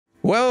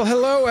Well,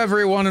 hello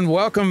everyone, and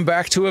welcome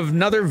back to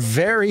another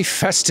very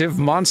festive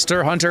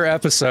Monster Hunter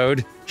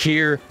episode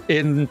here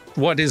in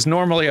what is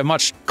normally a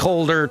much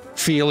colder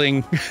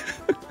feeling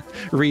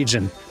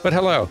region. But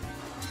hello.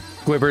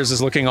 Gwibbers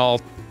is looking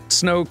all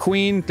Snow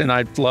Queen, and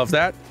I love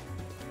that.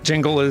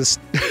 Jingle is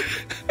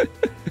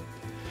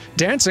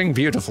dancing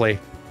beautifully.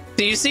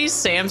 Do you see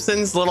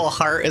Samson's little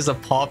heart as a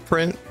paw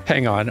print?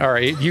 Hang on. All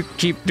right, you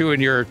keep doing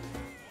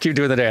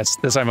the dance.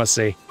 This I must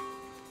see.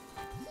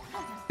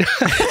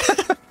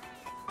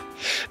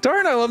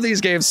 Darn, I love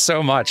these games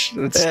so much.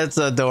 It's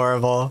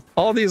adorable.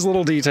 All these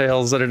little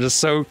details that are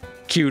just so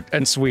cute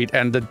and sweet,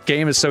 and the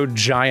game is so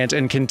giant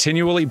and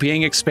continually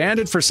being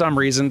expanded for some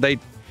reason.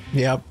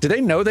 Yep. Do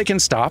they know they can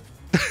stop?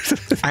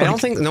 I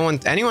don't think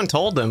anyone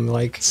told them.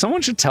 Like,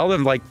 someone should tell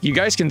them, like, you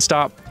guys can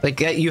stop. Like,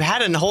 you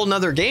had a whole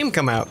nother game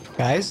come out,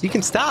 guys. You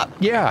can stop.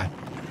 Yeah.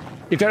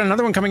 You've got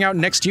another one coming out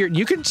next year.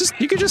 You could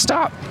just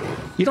stop.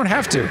 You don't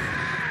have to.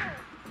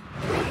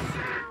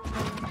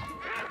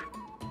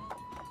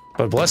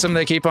 But bless them,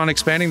 they keep on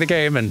expanding the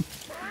game, and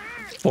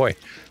boy,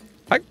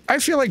 I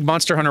feel like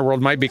Monster Hunter World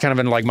might be kind of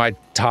in like my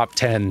top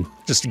 10,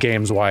 just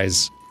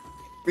games-wise.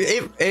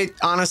 It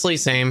honestly,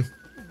 same.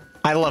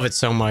 I love it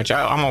so much.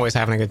 I'm always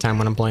having a good time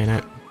when I'm playing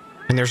it.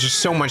 And there's just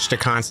so much to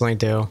constantly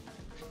do.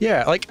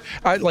 Yeah,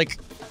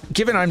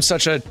 given I'm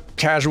such a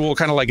casual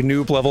kind of like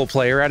noob level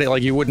player at it,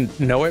 like you wouldn't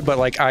know it, but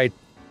like I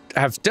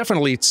have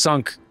definitely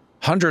sunk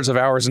hundreds of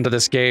hours into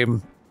this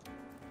game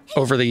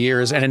over the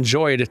years and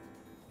enjoyed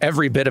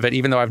every bit of it,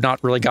 even though I've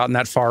not really gotten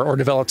that far or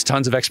developed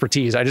tons of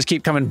expertise. I just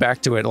keep coming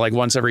back to it like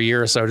once every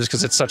year or so, just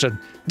because it's such a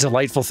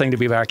delightful thing to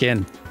be back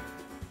in.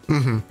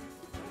 Mm-hmm.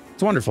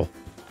 It's wonderful.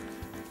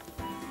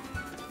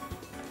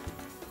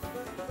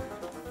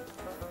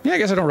 Yeah, I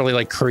guess I don't really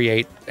like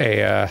create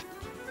a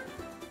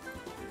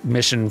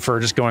mission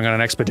for just going on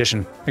an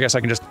expedition. I guess I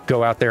can just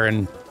go out there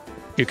and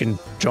you can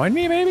join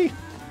me, maybe?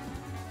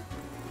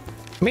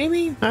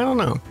 Maybe? I don't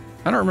know.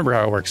 I don't remember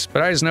how it works,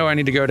 but I just know I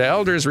need to go to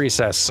Elder's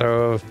Recess,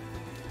 so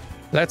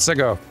let's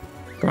go.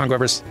 Come on,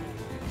 Gwibbers.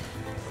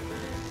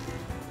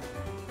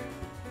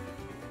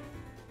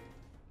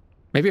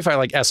 Maybe if I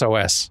like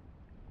SOS.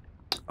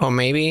 Oh,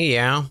 maybe,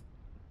 yeah.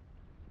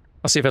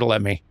 I'll see if it'll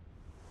let me.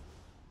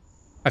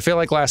 I feel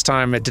like last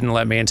time it didn't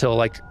let me until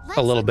like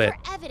a little bit.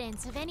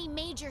 Evidence of any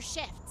major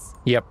shifts.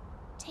 Yep.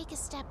 Take a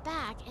step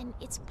back, and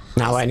it's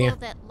Not letting you.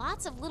 possible that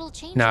lots of little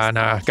changes. Nah,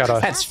 gotta.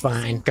 That's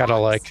fine. Gotta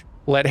like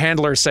let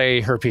handler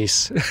say her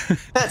piece.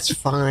 That's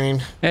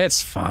fine.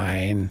 It's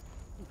fine.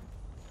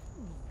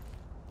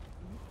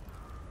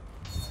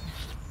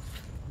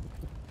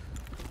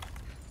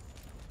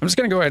 I'm just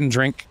gonna go ahead and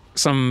drink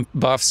some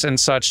buffs and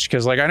such,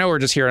 because like I know we're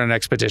just here on an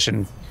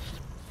expedition.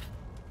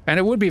 And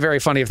it would be very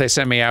funny if they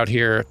sent me out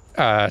here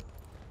on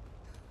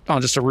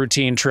just a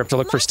routine trip to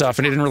look for stuff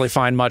and didn't really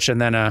find much, and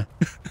then and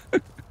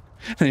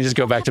you just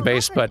go back to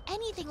base, but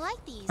anything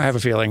like these. I have a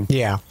feeling.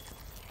 Yeah.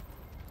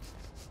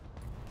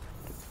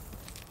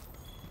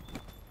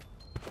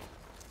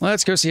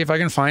 Let's go see if I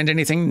can find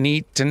anything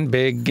neat and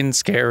big and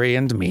scary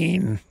and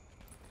mean.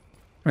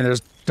 I mean,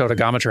 there's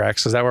Dodogama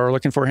tracks. Is that what we're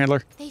looking for,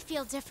 Handler? They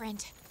feel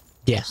different.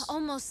 Yes.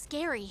 Almost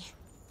scary.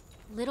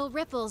 Little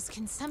ripples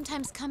can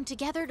sometimes come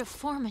together to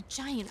form a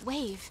giant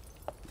wave.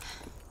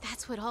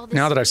 That's what all this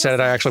Now that I've said it,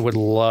 I feels actually would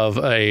love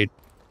a,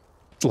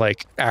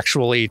 like,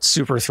 actually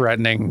super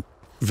threatening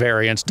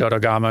variant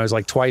Dodogama. It's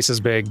like twice as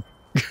big.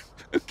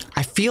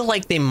 I feel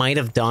like they might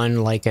have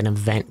done like an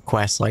event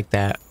quest like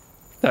that.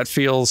 That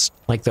feels...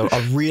 Like a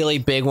really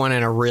big one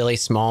and a really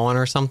small one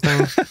or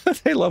something.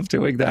 They love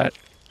doing that.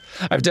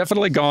 I've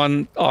definitely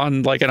gone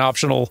on like an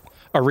optional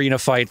arena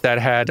fight that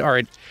had, all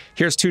right,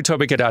 here's two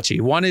Tobikadachi.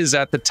 One is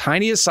at the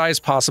tiniest size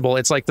possible.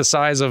 It's like the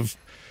size of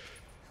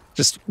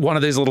just one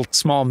of these little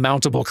small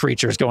mountable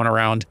creatures going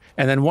around.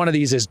 And then one of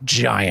these is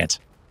giant.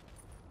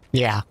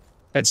 Yeah.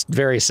 It's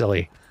very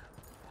silly.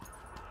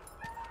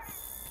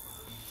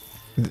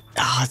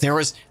 There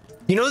was,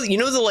 you know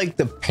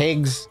the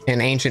pigs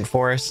in Ancient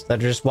Forest that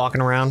are just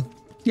walking around?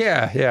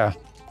 Yeah.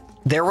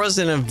 There was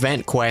an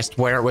event quest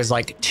where it was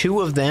like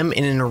two of them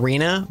in an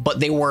arena,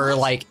 but they were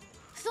like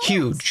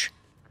huge.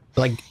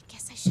 Like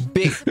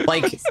big,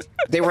 like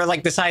they were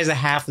like the size of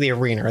half the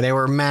arena. They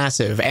were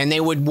massive, and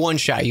they would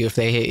one-shot you if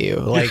they hit you.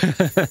 Like,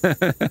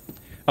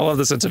 I love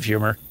the sense of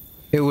humor.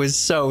 it was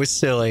so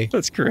silly.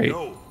 That's great.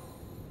 Yo.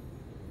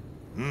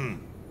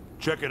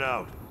 Check it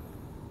out.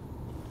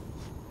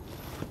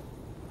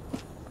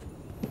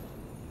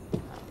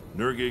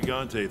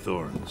 Nergigante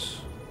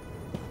thorns.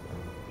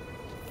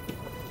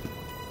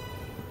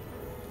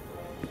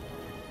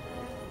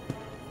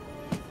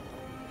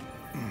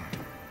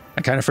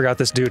 I kind of forgot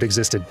this dude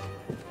existed.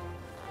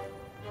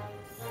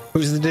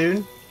 Who's the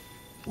dude?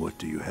 What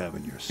do you have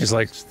in your He's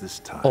like sights this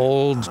time?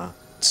 old, huh?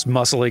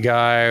 muscly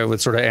guy with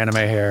sort of anime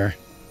hair.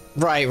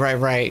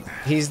 Right.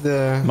 He's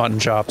the... Mutton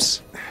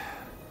chops.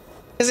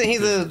 Isn't he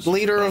the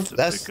leader of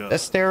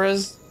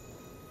Astera's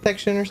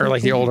section or something? Or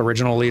like the old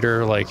original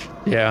leader, like,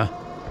 yeah.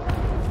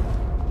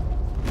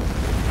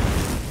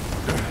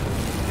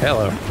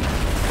 Hello.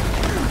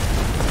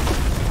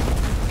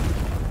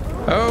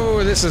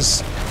 Oh, this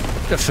is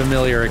a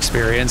familiar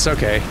experience.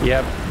 Okay.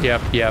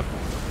 Yep.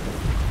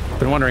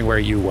 Been wondering where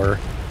you were.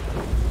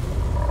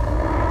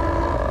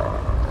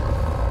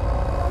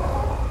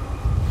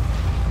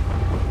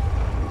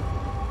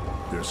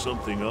 There's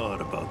something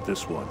odd about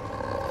this one.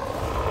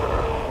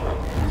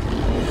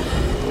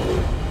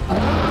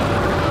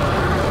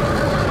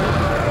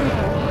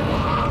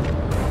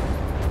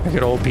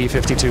 Good old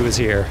B-52 is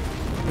here.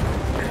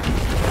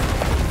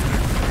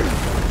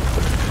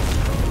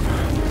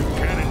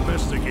 Can't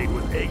investigate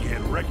with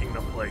Egghead wrecking the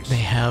place. They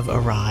have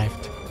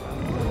arrived.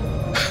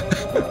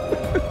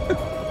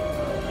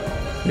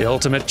 The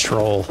ultimate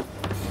troll.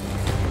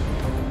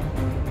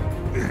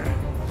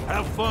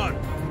 Have fun.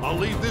 I'll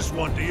leave this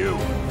one to you.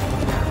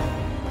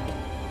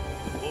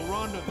 We'll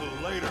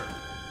rendezvous later.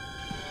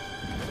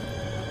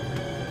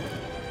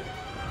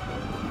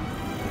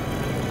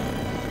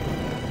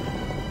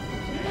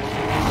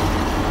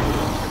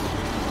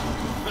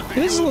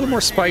 This is a little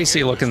more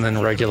spicy looking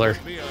than regular.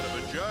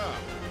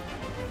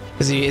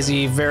 Is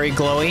he very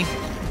glowy?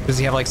 Does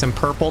he have like some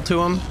purple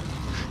to him?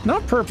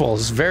 Not purple.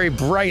 It's very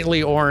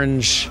brightly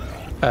orange.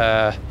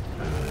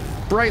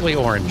 Brightly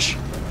orange.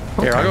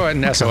 Here, I'll go ahead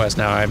and SOS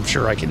now. I'm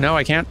sure I can. No,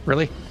 I can't.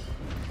 Really?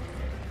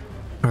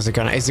 Or is it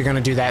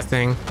gonna do that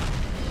thing?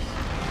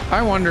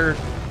 I wonder,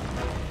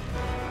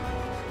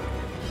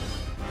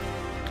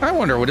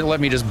 would it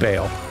let me just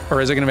bail? Or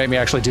is it going to make me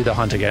actually do the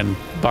hunt again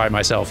by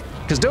myself?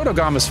 Because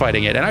Dodogama's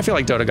fighting it, and I feel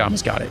like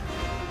Dodogama's got it.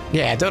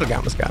 Yeah,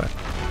 Dodogama's got it.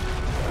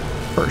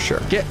 For sure.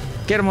 Get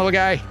him, little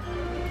guy.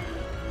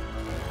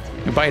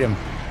 And bite him.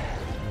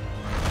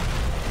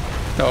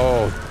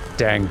 Oh,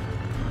 dang.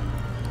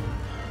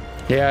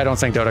 Yeah, I don't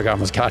think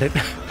Dodogama's got it.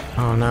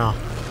 Oh, no.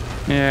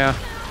 Yeah.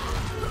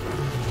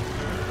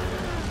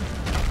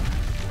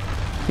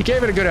 He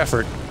gave it a good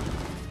effort.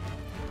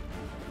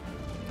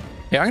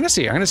 Yeah, I'm gonna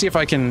see if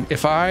I can,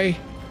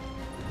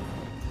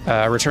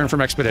 return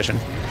from expedition.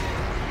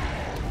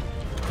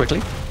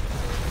 Quickly.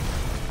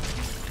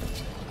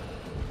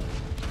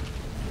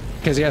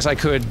 Because yes, I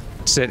could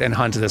sit and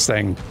hunt this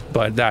thing,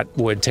 but that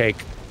would take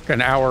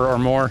an hour or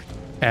more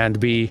and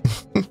be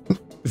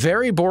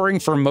very boring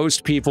for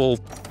most people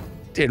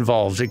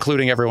involved,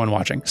 including everyone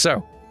watching.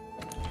 So.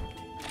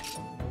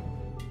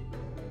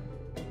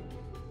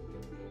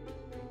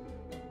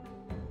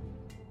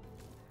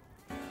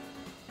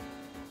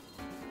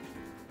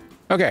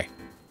 Okay.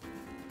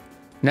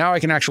 Now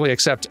I can actually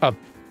accept a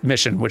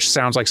mission, which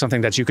sounds like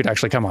something that you could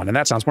actually come on, and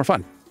that sounds more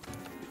fun.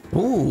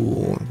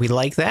 Ooh, we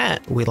like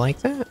that. We like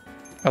that.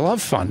 I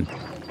love fun.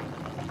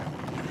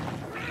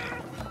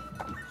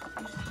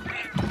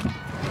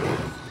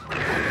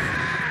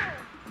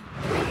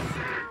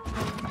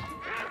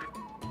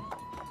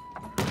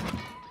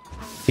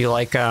 Feel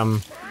like,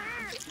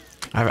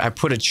 I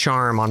put a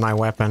charm on my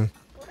weapon.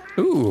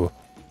 Ooh.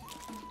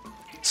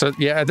 So,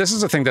 yeah, this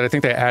is a thing that I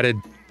think they added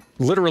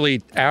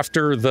literally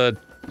after the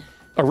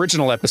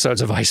original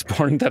episodes of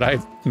Iceborne that I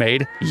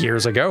made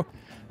years ago,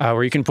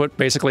 where you can put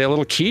basically a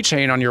little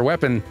keychain on your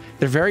weapon.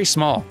 They're very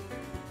small.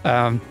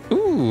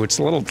 Ooh, it's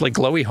a little like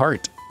glowy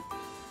heart.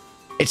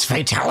 It's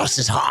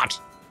Fatalis' heart.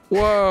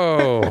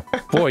 Whoa.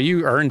 Boy,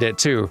 you earned it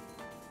too.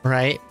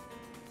 Right?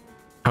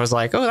 I was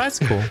like, oh, that's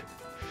cool.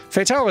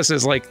 Fatalis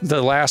is like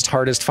the last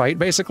hardest fight,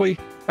 basically.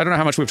 I don't know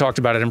how much we've talked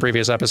about it in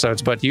previous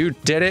episodes, but you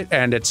did it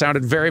and it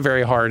sounded very,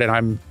 very hard, and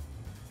I'm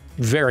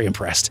very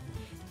impressed.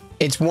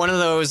 It's one of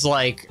those,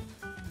 like,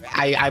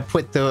 I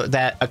put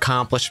that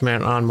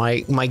accomplishment on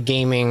my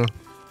gaming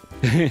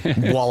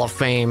wall of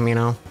fame, you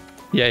know?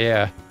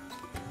 Yeah.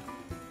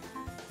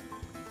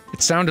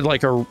 It sounded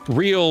like a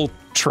real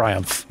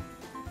triumph.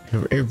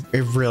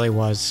 It really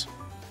was.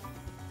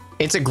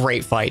 It's a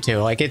great fight, too.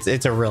 Like,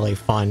 it's a really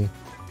fun,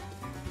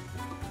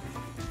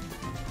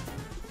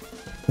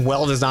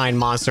 well-designed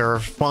monster.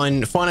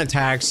 Fun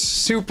attacks,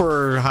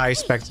 super high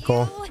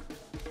spectacle.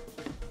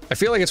 I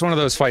feel like it's one of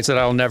those fights that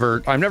I'm never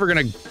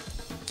gonna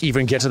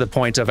even get to the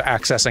point of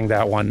accessing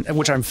that one,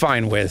 which I'm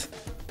fine with.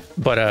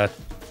 But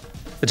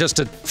just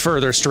to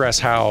further stress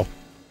how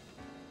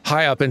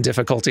high up in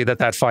difficulty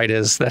that fight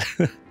is, that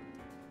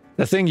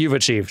the thing you've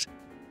achieved.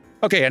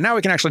 Okay, and now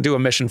we can actually do a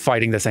mission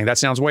fighting the thing. That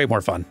sounds way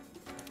more fun.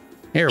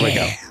 Here we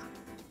go.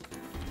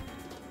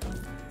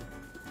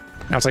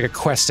 Now it's like a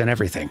quest and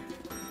everything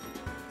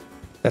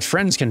that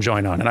friends can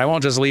join on, and I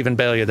won't just leave and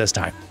bail you this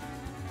time.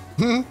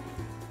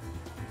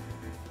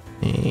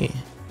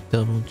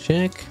 Double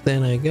check,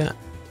 then I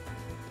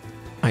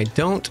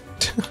don't.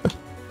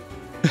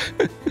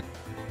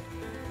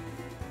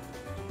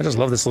 I just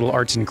love this little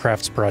arts and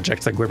crafts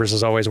project that Gwibbers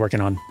is always working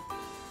on.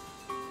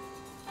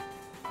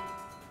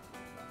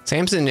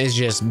 Samson is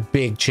just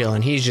big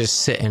chilling. He's just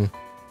sitting.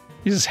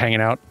 He's just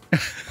hanging out.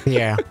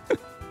 Yeah.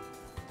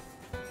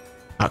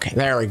 Okay,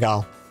 there we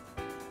go.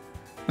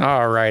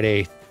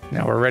 Alrighty.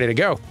 Now we're ready to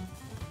go.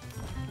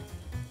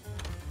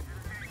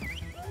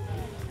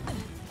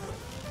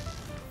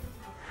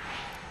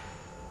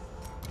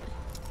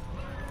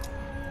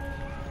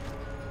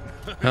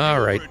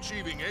 All right.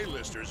 Overachieving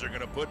A-listers are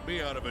gonna put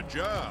me out of a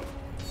job.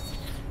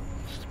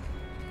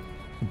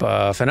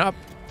 Buffing up.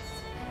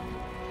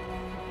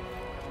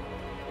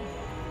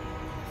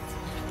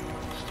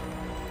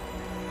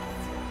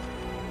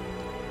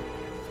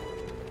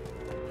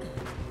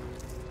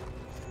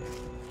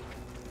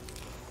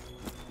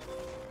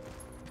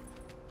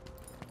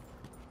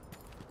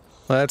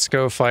 Let's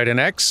go fight an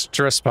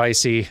extra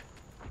spicy.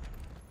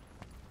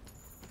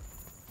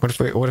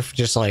 What if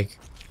just like...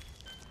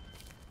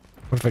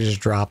 What if I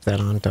just drop that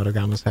on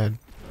Dodogama's head?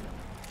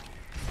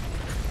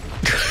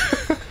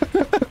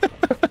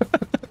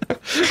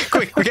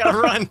 Quick, we gotta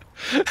run!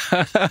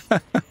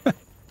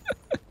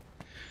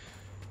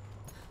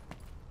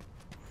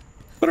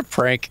 What a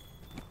prank.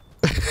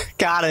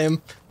 Got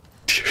him.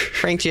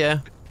 Pranked ya.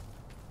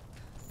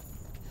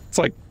 It's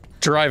like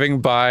driving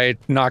by,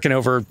 knocking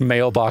over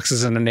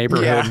mailboxes in a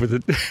neighborhood with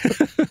it.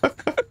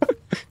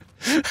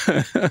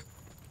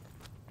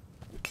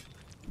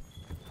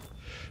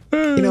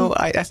 You know,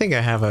 I think I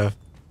have a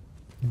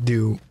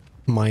do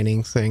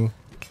mining thing.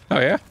 Oh,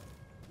 yeah?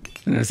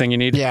 Anything you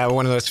need? Yeah,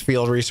 one of those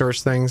field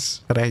resource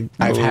things that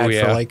I've had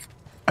for like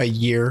a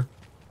year,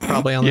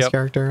 probably on this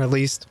character at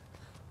least.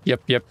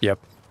 Yep.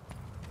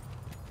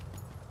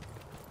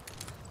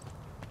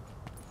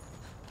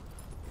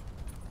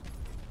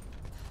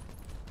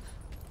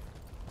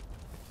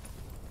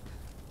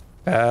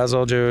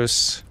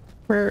 Bazelgeuse.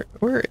 Where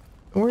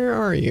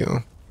are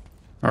you?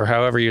 Or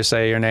however you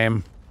say your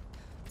name.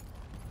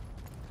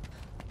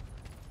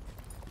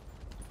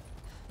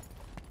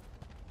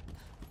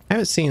 I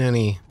haven't seen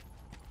any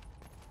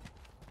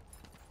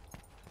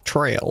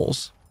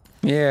trails.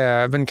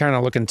 Yeah, I've been kind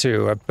of looking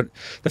too, but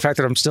the fact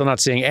that I'm still not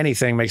seeing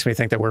anything makes me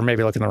think that we're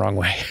maybe looking the wrong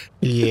way.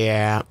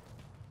 Yeah.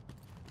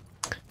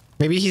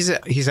 Maybe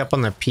he's up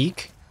on the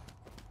peak?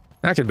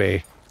 That could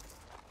be.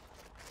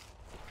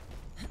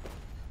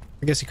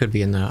 I guess he could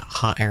be in the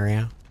hot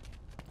area.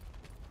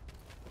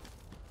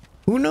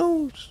 Who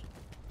knows?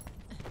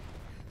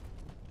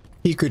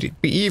 He could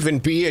even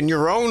be in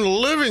your own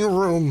living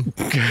room.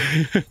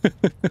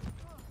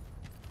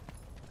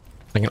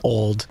 Like an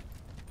old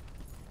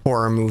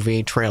horror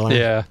movie trailer.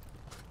 Yeah.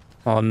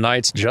 On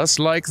nights just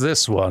like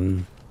this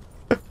one.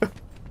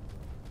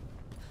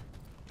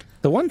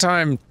 The one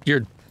time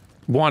you're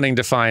wanting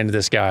to find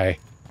this guy.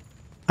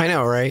 I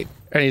know, right?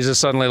 And he's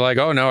just suddenly like,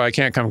 oh no, I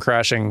can't come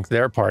crashing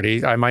their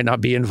party. I might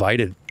not be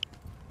invited.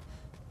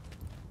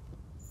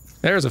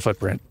 There's a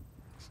footprint.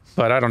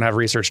 But I don't have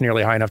research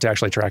nearly high enough to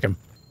actually track him.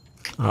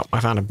 Oh, I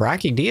found a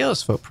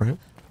Brachydios footprint.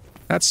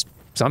 That's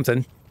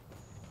something.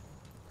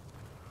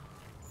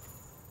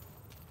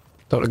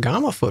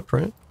 Dodogama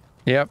footprint.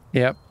 Yep.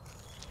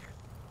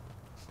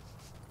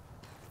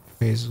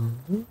 Basil.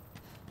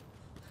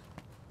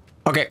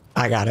 Okay,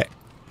 I got it.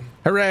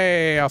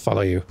 Hooray, I'll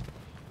follow you.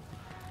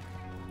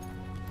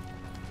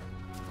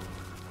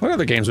 What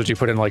other games would you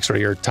put in like sort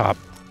of your top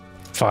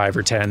 5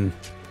 or 10?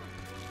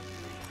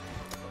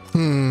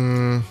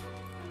 You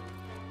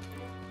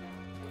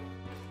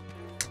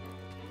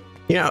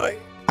know,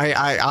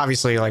 I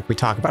obviously, like, we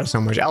talk about it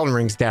so much. Elden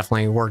Ring's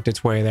definitely worked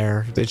its way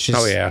there. It's just,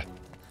 oh yeah,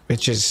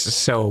 it's just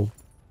so,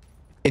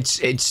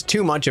 it's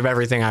too much of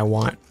everything I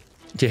want.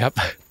 Yep,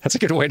 that's a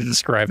good way to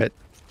describe it.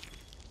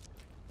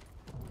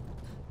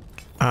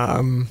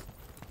 Why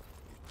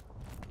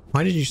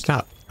did you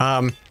stop?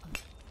 I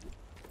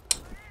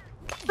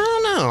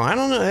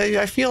don't know.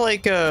 I feel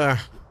like, I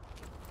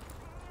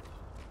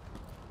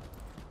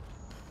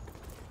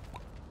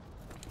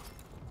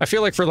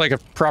feel like for like a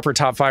proper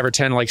top 5 or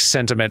 10, like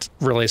sentiment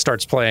really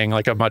starts playing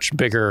like a much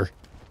bigger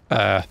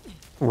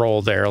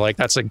role there. Like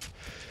that's a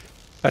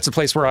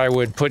place where I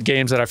would put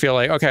games that I feel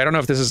like, okay, I don't know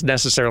if this is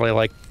necessarily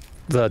like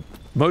the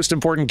most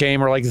important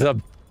game or like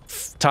the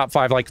top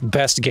 5 like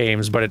best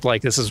games, but it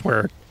like this is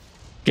where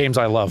games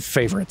I love,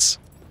 favorites,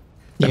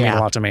 that mean a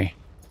lot to me.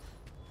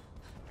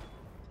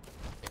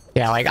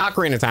 Yeah, like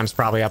Ocarina of Time's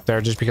probably up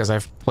there just because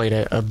I've played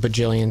it a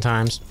bajillion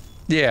times.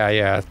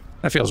 Yeah,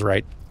 that feels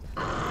right.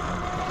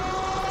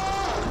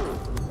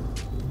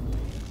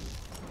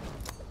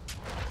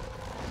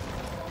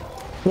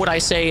 Would I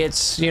say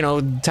it's, you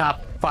know,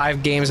 top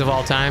 5 games of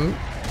all time?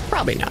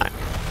 Probably not.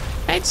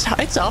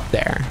 It's up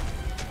there.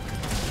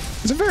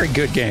 It's a very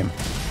good game.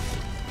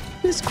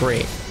 It's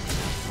great.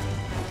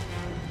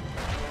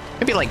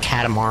 Maybe like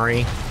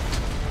Katamari.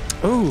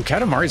 Ooh,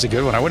 Katamari's a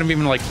good one. I wouldn't have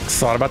even like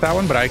thought about that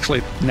one, but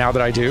actually, now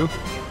that I do.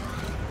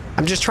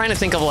 I'm just trying to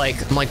think of like,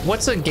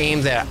 what's a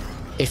game that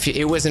if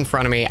it was in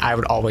front of me, I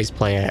would always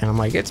play it. And I'm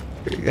like, that's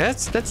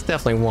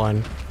definitely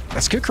one.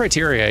 That's good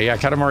criteria. Yeah,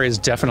 Katamari is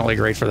definitely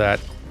great for that.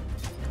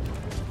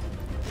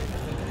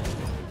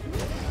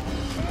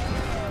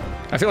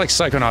 I feel like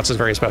Psychonauts is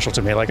very special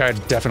to me. Like,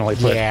 I'd definitely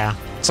put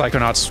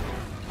Psychonauts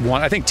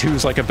 1. I think 2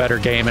 is like a better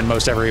game in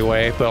most every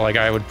way, but like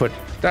I would put,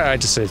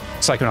 I'd just say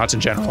Psychonauts in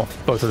general,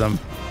 both of them.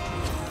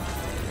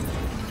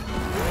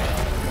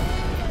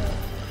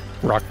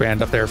 Rock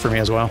Band up there for me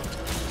as well.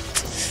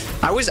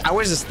 I was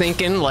just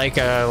thinking like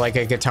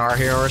a Guitar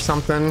Hero or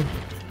something.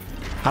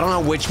 I don't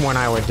know which one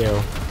I would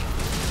do.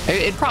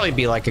 It'd probably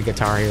be like a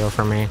Guitar Hero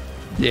for me.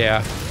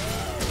 Yeah.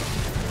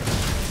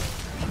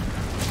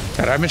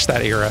 God, I miss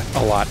that era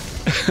a lot.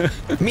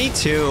 Me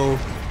too.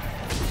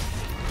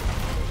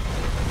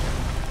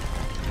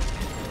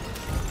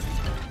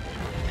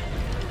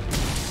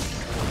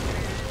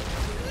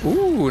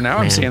 Ooh, now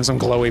I'm seeing some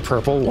glowy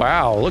purple.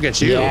 Wow, look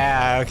at you.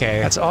 Yeah, okay.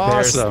 That's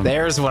awesome.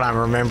 There's what I'm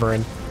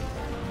remembering.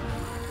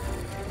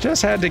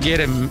 Just had to get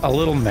him a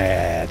little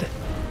mad.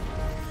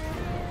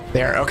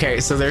 There, okay,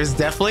 so there's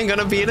definitely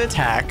gonna be an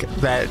attack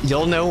that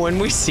you'll know when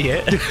we see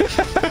it.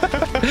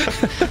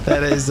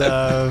 That is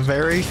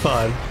very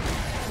fun.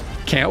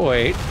 Can't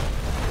wait.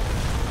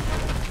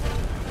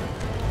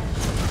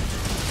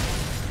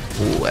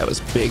 Ooh, that was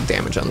big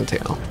damage on the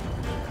tail.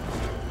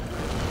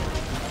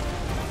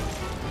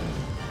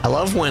 I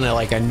love when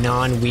a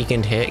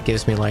non-weakened hit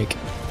gives me like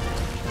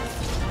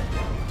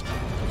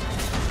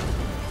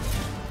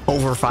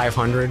over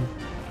 500.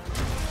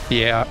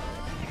 Yeah.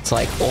 It's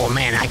like, oh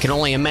man, I can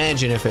only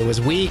imagine if it was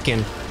weak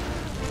and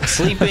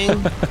sleeping,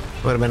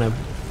 would have been a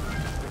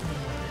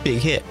big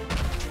hit.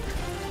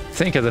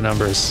 Think of the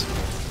numbers.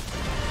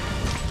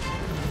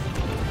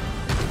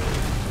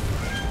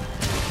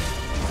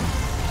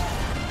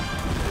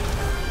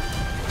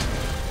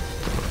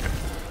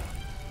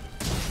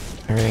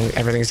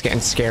 Everything's getting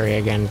scary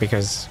again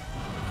because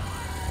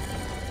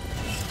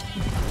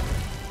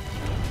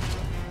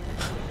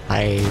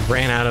I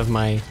ran out of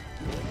my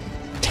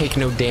take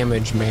no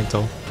damage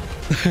mantle.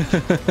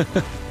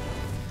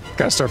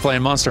 Gotta start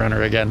playing Monster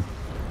Hunter again.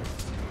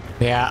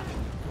 Yeah.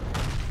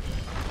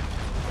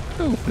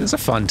 Ooh, this is a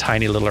fun,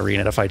 tiny little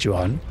arena to fight you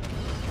on.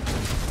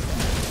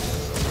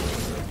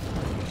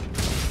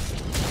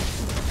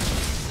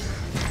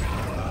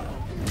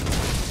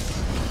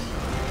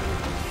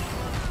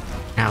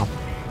 Ow.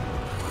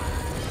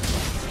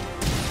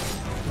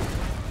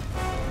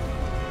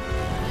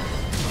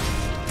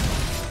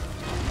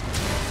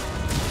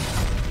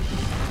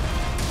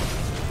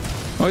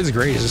 Oh, he's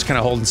great. He's just kind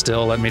of holding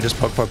still, letting me just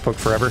poke, poke, poke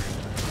forever.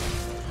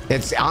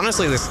 It's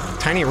honestly, this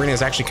tiny arena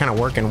is actually kind of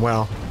working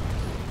well.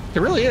 It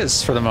really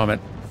is for the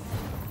moment.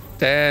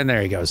 And there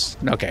he goes.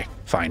 Okay,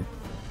 fine.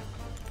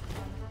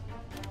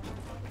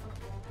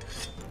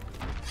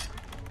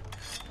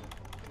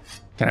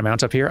 Can I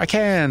mount up here? I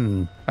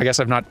can. I guess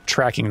I'm not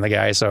tracking the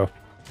guy, so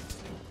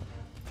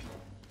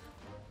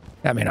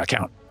that may not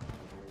count.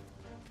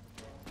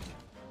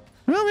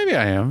 Well, maybe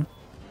I am.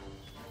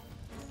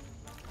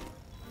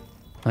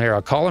 Here,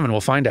 I'll call him and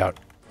we'll find out.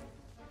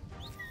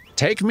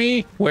 Take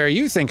me where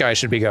you think I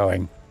should be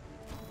going.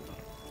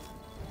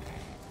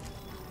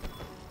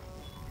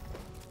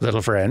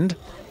 Little friend.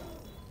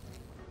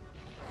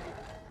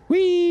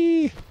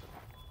 Whee!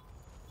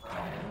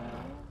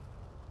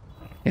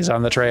 He's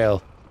on the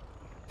trail.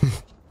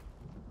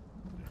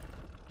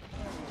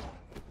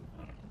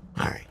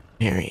 Alright,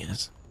 here he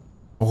is.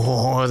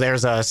 Oh,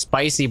 there's a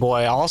spicy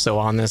boy also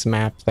on this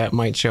map that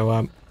might show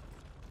up.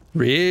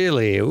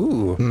 Really?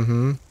 Ooh.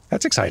 Mm-hmm.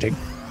 That's exciting.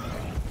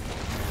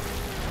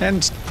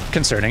 And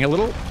concerning a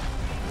little.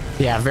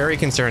 Yeah, very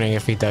concerning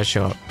if he does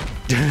show up.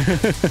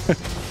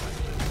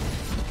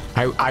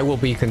 I will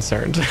be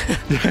concerned.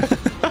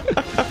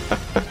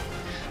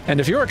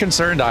 And if you're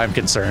concerned, I'm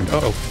concerned.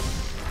 Uh-oh.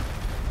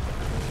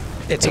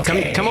 It's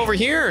okay. Come over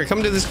here.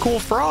 Come to this cool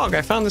frog.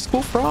 I found this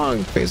cool frog,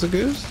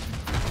 Bazelgeuse.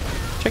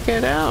 Check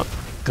it out.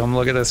 Come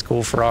look at this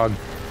cool frog.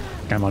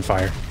 I'm on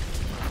fire.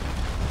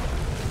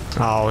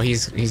 Oh,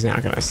 he's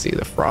not gonna see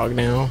the frog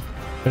now.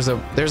 There's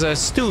a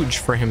stooge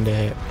for him to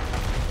hit.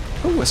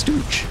 Oh, a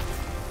stooge.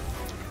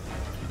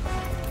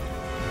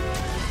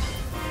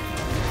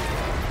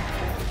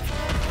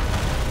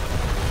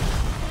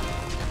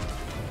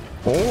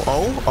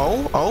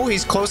 Oh,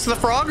 he's close to the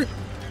frog.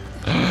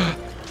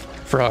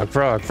 Frog,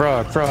 frog,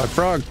 frog, frog,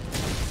 frog.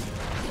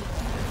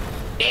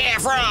 Yeah,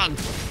 frog.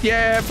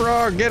 Yeah,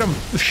 frog, get him.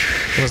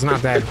 It was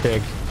not that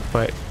big,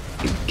 but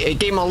it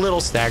gave him a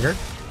little stagger.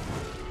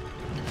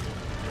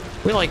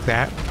 We like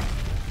that.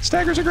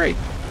 Staggers are great.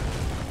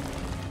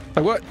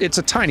 Like what? It's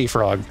a tiny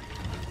frog.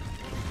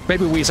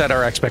 Maybe we set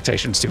our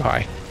expectations too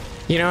high.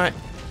 You know what?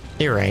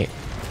 You're right.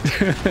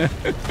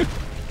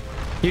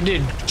 You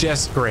did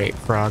just great,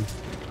 frog.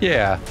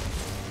 Yeah.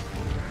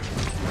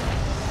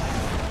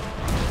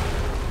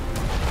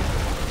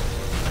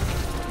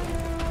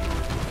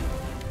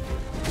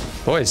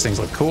 Boy, these things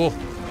look cool.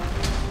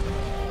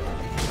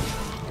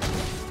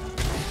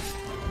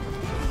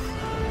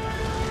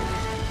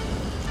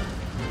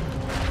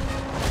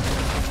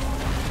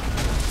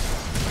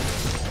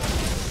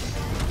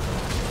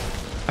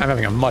 I'm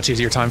having a much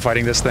easier time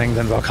fighting this thing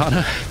than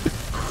Volcana.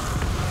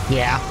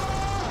 Yeah.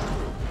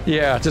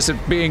 Yeah, just it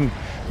being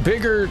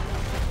bigger,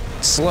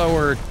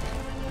 slower,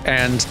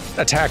 and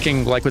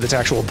attacking like with its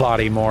actual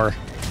body more.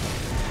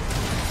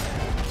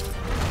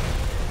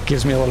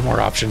 Gives me a little more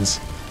options.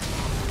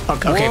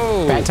 Okay,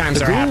 Whoa, bad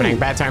times are ooh. happening.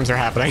 Bad times are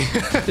happening.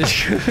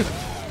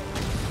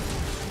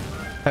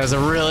 That was a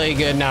really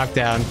good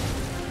knockdown.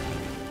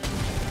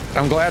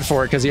 I'm glad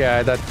for it, because yeah,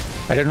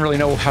 I didn't really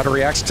know how to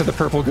react to the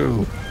purple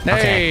goo. Hey,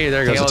 Okay,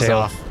 there goes the tail's tail.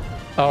 off.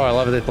 Oh, I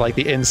love it. Like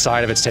the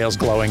inside of its tail's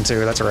glowing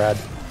too. That's rad.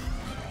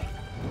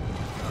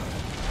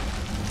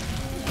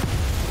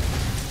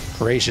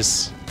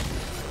 Gracious.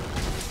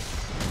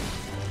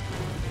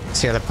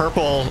 So yeah, the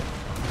purple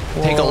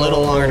take a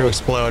little longer to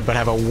explode, but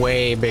have a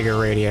way bigger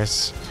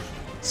radius.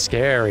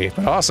 Scary,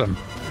 but awesome.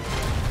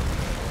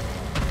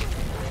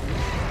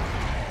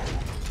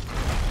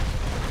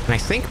 And I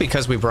think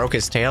because we broke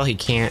his tail, he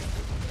can't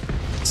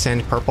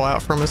send purple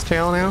out from his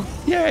tail now.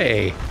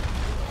 Yay.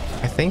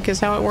 I think is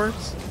how it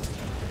works.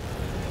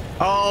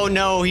 Oh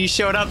no, he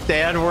showed up,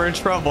 Dad. We're in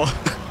trouble.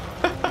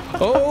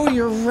 Oh,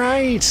 you're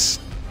right.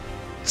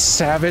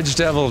 Savage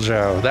Devil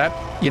Joe. That,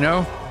 you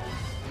know,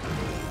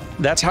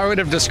 that's how I would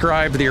have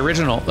described the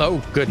original.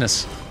 Oh,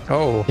 goodness.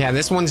 Oh. Yeah,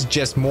 this one's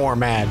just more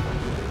mad.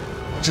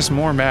 Just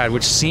more mad,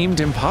 which seemed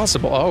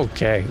impossible.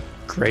 Okay.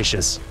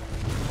 Gracious.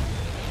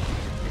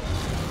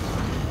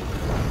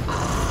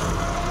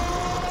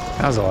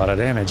 That was a lot of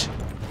damage.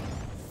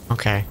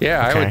 Okay.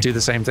 Yeah, okay. I would do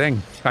the same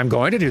thing. I'm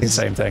going to do the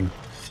same thing.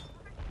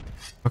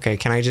 Okay,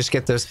 can I just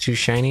get those 2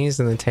 shinies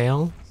in the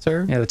tail,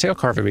 sir? Yeah, the tail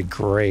carve would be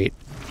great.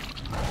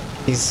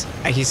 He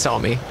saw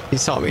me. He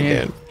saw me,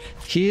 Yeah. dude.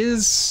 He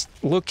is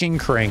looking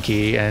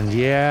cranky, and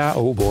yeah,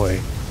 oh boy.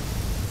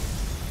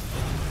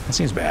 That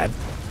seems bad.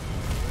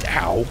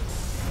 Ow.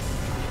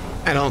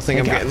 I don't think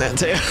I'm getting that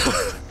tail.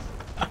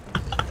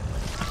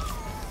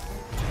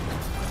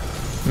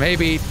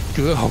 Maybe.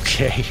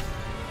 Okay.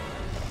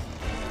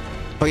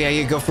 Oh yeah,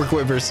 you go for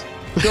quivers.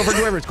 Go for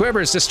Quivers.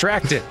 Quivers,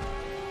 distract it.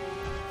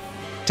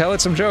 Tell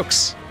it some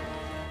jokes.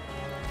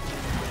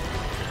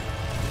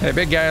 Hey,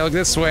 big guy, look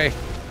this way.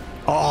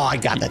 Oh, I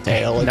got the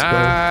tail. Let's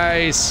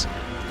Nice.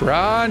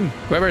 Run.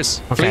 Quivers.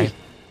 go. Okay. Flee.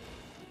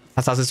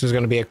 I thought this was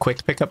going to be a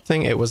quick pickup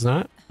thing. It was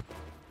not.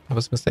 That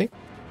was a mistake.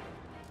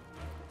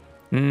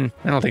 I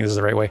don't think this is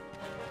the right way.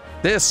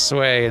 This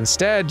way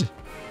instead.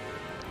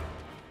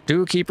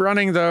 Do keep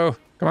running, though.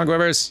 Come on,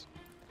 Quivers.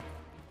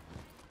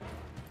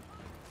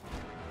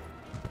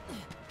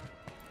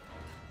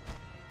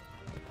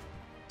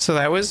 So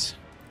that was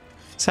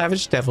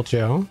Savage Devil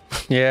Joe.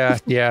 Yeah,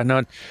 yeah,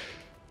 no.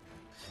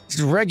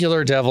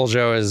 Regular Devil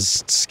Joe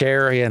is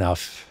scary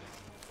enough.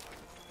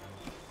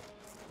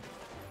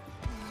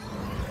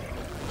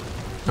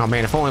 Oh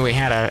man, if only we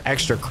had an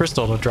extra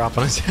crystal to drop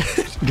on his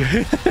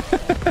head.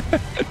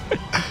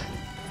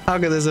 How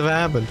could this have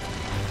happened?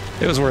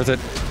 It was worth it.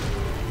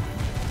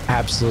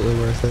 Absolutely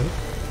worth it.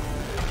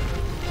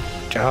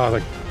 Oh,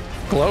 the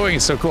glowing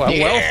is so cool.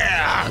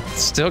 Yeah! Well,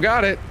 still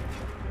got it.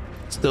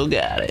 Still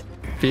got it.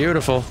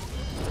 Beautiful.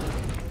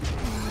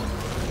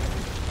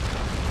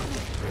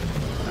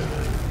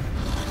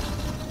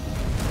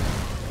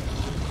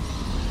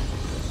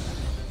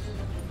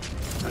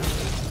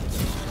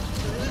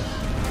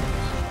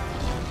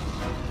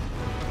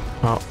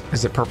 Oh,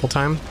 is it purple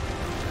time?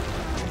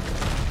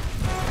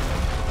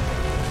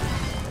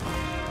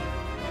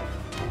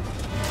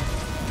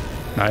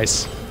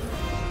 Nice.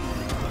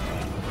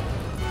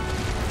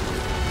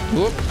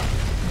 Whoop.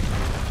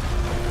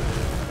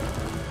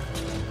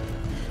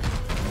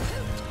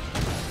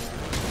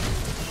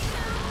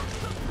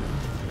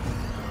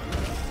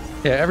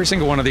 Yeah, every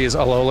single one of these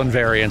Alolan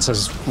variants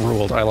has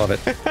ruled. I love it.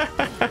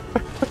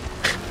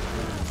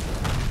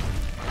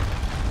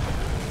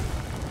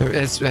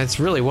 That's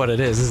really what it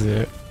is, isn't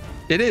it?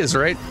 It is,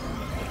 right?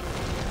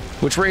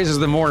 Which raises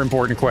the more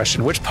important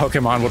question. Which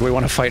Pokemon would we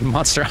want to fight in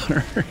Monster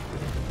Hunter?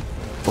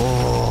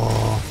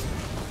 Oh.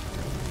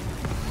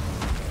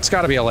 It's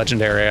got to be a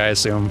legendary, I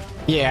assume.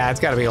 Yeah, it's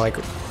got to be like,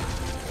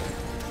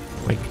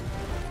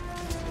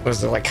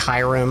 was it like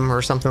Hiram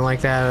or something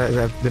like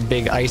that? The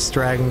big ice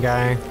dragon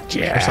guy?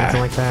 Yeah. Or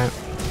something like that.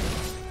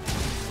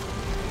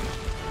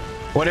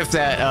 What if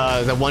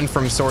that, the one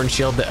from Sword and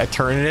Shield, the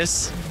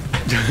Eternatus?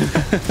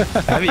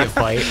 That'd be a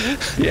fight.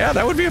 Yeah,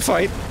 that would be a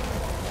fight.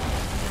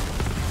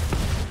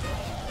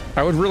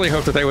 I would really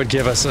hope that they would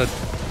give us a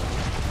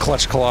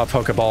Clutch Claw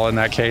Pokeball in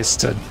that case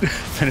to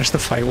finish the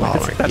fight with.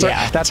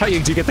 Oh, That's how you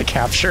do get the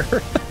capture.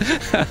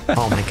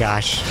 Oh my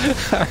gosh.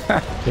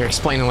 You're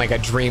explaining like a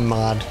dream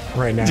mod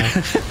right now.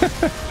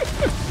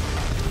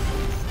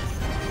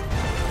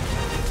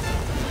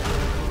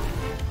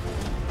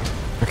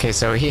 Okay,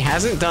 so he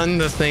hasn't done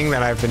the thing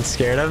that I've been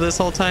scared of this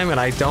whole time, and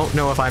I don't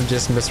know if I'm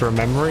just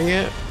misremembering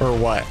it or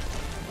what.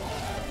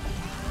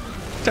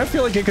 I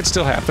feel like it could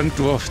still happen,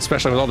 well,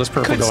 especially with all this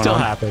purple Could going still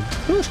on. happen.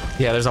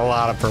 Yeah, there's a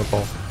lot of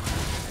purple.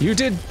 You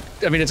did,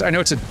 I mean, I know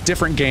it's a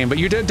different game, but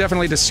you did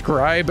definitely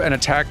describe an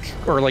attack,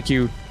 or like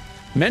you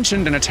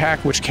mentioned an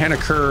attack which can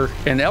occur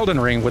in Elden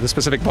Ring with a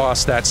specific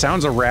boss that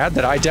sounds a rad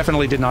that I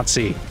definitely did not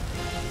see.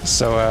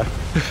 So,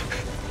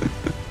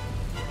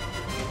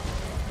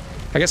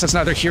 I guess that's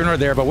neither here nor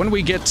there, but when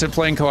we get to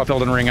playing co-op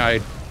Elden Ring,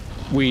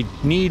 we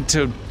need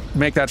to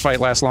make that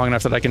fight last long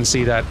enough that I can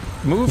see that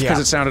move, because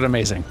it sounded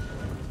amazing.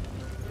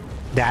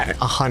 That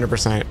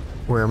 100%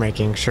 we're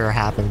making sure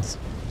happens.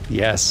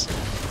 Yes.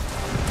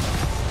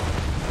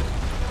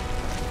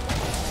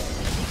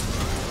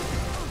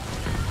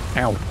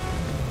 Ow.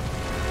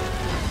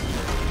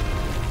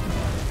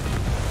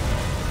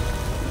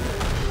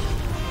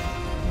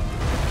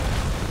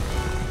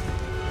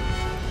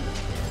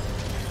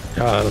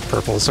 Oh, the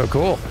purple is so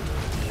cool.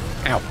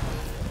 Ow.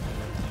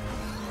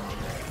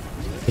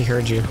 He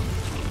heard you.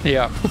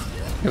 Yeah.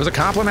 It was a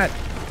compliment.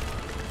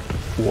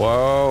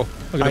 Whoa.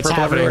 Look at It's the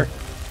purple happening. everywhere.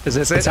 Is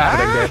this It's it?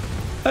 happening, dude.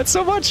 That's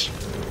so much.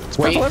 It's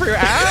Wait. purple everywhere.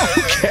 Ow,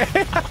 okay.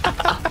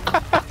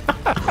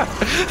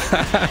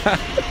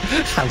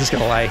 I'm just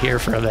gonna lie here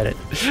for a minute.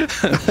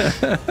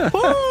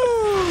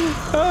 Woo!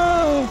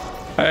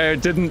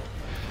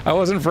 I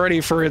wasn't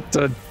ready for it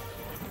to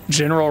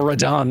General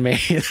Radon me.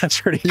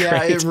 That's pretty Yeah,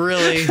 great.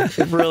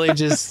 it really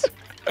just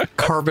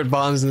carpet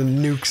bombs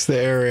and nukes the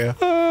area.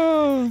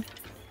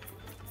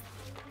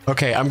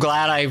 Okay, I'm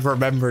glad I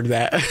remembered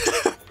that.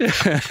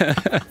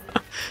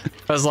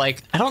 I was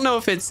like, I don't know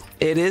if it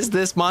is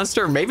this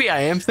monster. Maybe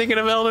I am thinking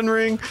of Elden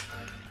Ring.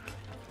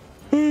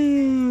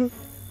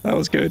 That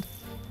was good.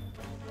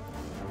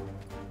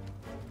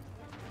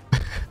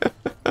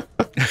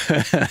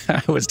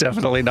 I was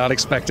definitely not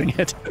expecting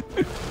it.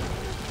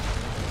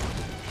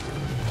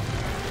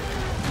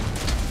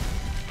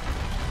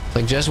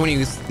 Like just when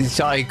you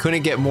saw you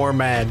couldn't get more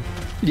mad.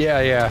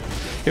 Yeah.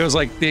 It was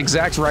like the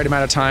exact right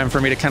amount of time for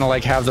me to kind of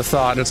like have the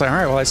thought. It's like, all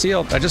right, well,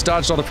 I just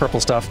dodged all the purple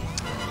stuff.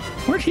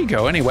 Where'd he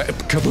go anyway?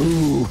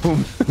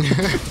 Kaboom!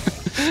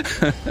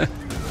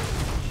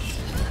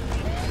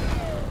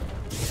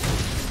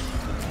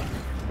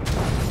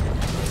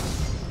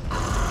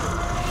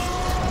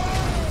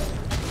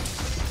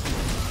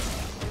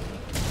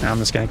 Now I'm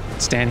just gonna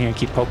stand here and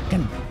keep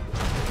poking.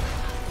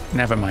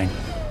 Never mind.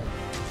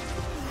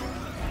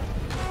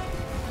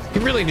 He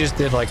really just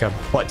did like a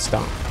butt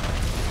stomp.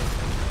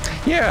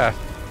 Yeah.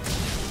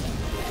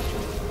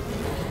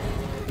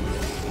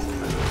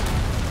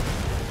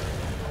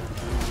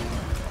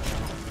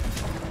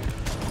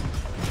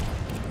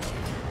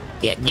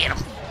 Yeah, get him.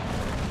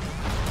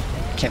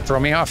 Can't throw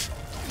me off.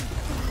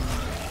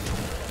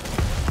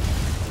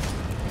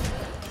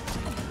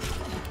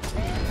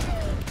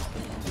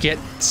 Get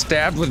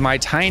stabbed with my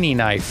tiny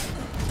knife.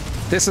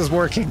 This is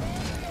working.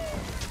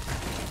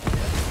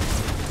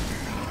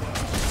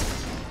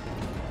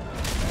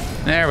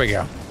 There we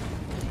go.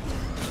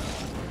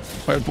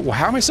 Wait,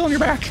 how am I still on your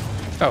back?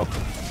 Oh,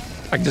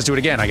 I can just do it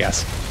again, I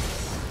guess.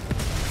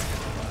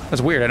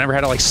 That's weird. I never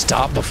had to like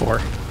stop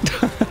before.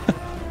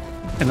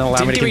 And then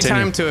allow me to give me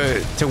continue.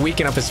 time to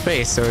weaken up his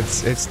face, so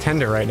it's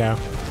tender right now.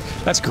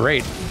 That's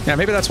great. Yeah,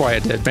 maybe that's why I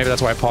did. Maybe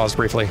that's why I paused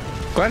briefly.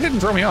 Glad it didn't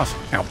throw me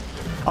off. Ow.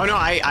 Oh no,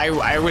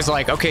 I was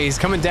like, okay, he's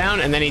coming down,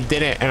 and then he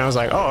didn't, and I was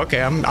like, oh,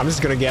 okay, I'm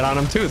just gonna get on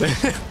him too then.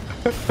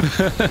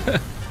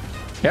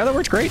 Yeah, that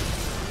worked great.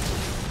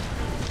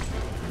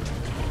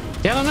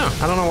 Yeah, I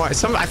don't know why.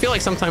 I feel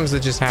like sometimes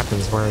it just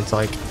happens where it's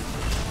like,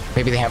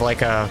 maybe they have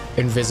like a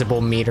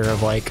invisible meter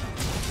of like,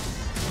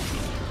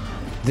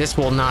 this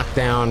will knock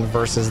down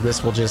versus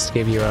this will just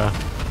give you a...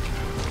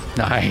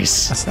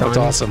 Nice. That's That's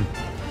awesome.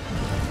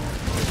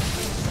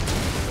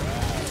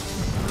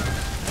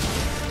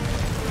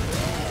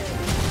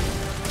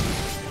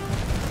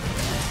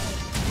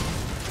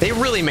 They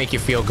really make you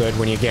feel good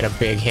when you get a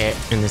big hit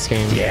in this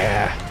game.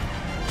 Yeah.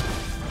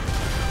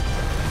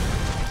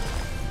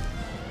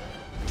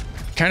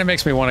 Kind of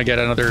makes me want to get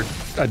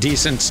a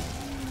decent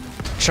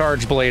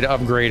charge blade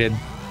upgraded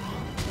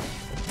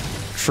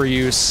for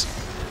use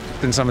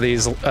in some of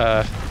these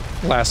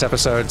last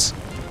episodes.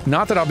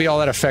 Not that I'll be all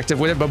that effective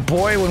with it, but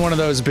boy, when one of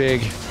those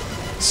big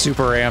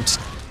super amped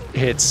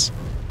hits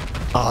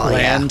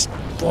land,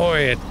 boy,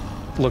 it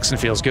looks and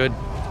feels good.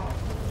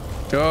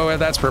 Oh,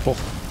 that's purple.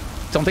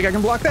 Don't think I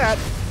can block that.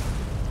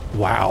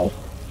 Wow.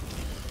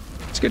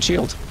 It's a good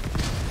shield.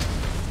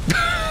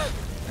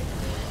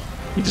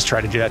 You just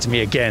tried to do that to me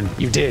again.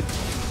 You did.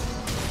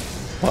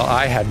 Well,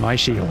 I had my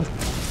shield.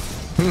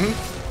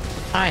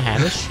 I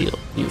had a shield,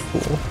 you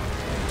fool.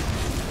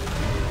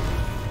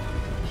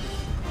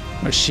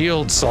 My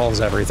shield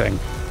solves everything.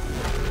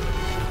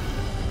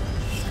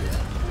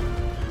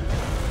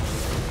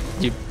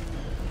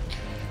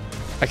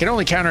 I can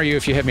only counter you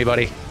if you hit me,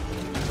 buddy.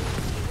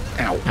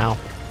 Ow. Ow.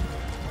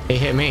 He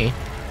hit me.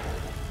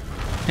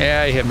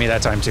 Yeah, he hit me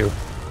that time too.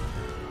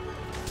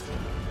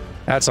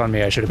 That's on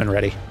me. I should have been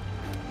ready.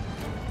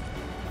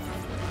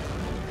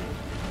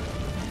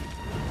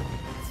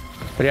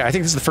 But yeah, I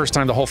think this is the first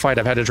time the whole fight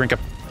I've had to drink a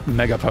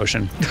mega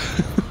potion.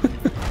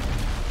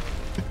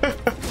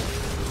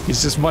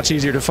 He's just much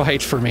easier to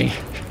fight for me.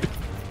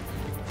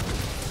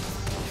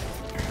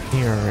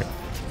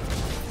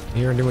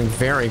 You're doing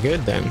very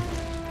good then.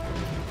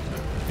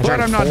 But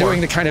I'm not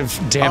doing the kind of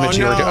damage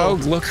you were doing. Oh,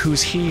 look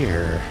who's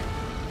here.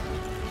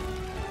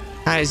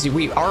 Guys,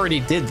 we already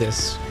did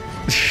this.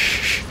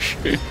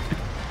 You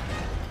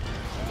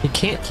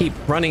can't keep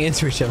running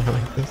into each other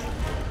like this.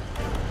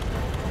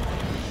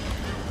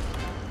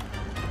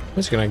 I'm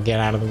just gonna get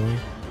out of the way.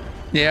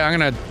 Yeah, I'm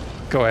gonna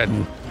go ahead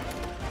and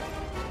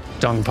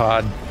dung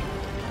pod.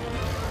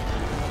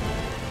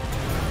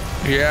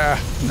 Yeah,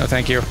 no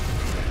thank you.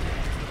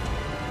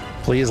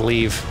 Please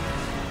leave.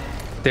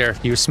 There,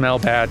 you smell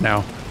bad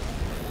now.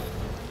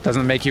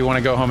 Doesn't make you want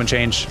to go home and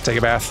change, take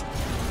a bath.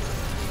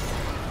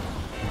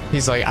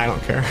 He's like, I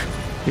don't care.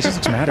 He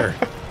doesn't matter.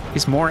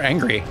 He's more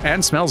angry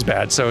and smells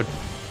bad, so...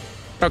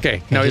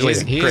 Okay, no, he's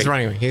leaving. He's Great.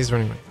 running away. He's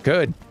running away.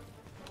 Good.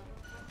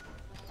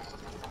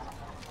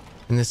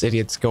 And this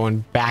idiot's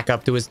going back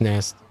up to his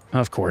nest.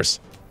 Of course.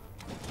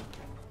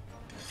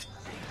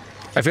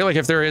 I feel like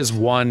if there is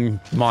one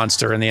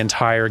monster in the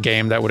entire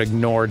game that would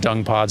ignore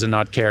dung pods and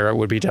not care, it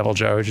would be Devil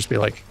Joe. It'd just be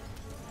like...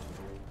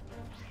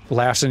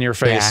 laughs in your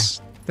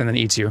face, and then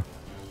eats you.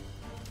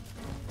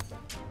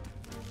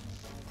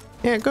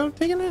 Yeah, go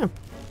take a nap.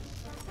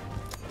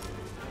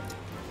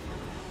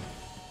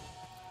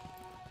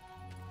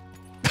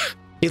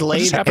 He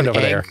laid happened an over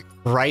egg there?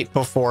 right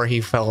before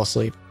he fell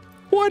asleep.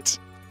 What?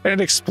 And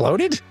it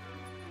exploded?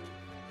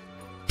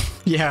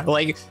 Yeah,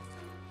 like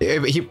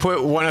he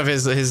put one of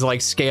his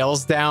like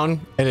scales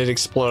down and it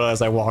exploded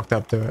as I walked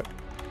up to it.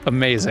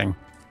 Amazing.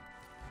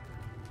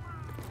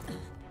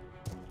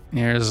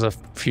 Here's a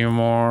few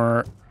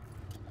more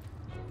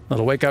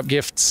little wake-up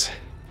gifts.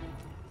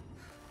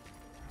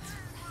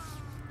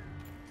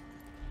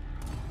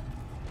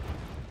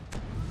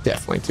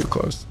 Definitely too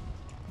close.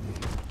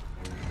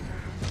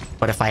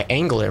 But if I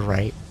angle it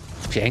right...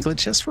 If you angle it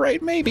just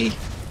right, maybe.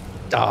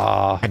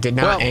 I did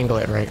not angle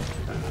it right.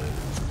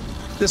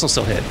 This'll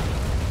still hit.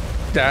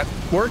 That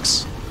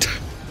works.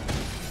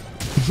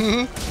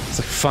 It's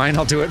like, fine,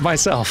 I'll do it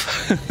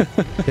myself.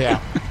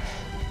 Yeah.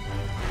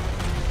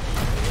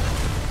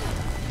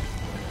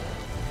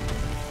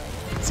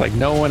 It's like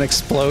no one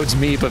explodes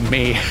me but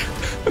me.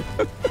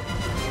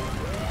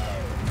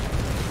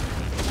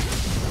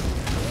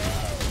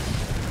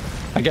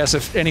 I guess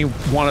if any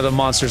one of the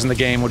monsters in the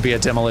game would be a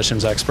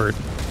demolitions expert.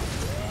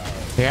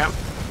 Yeah.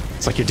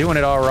 It's like, you're doing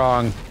it all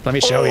wrong. Let me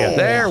show you.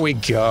 There we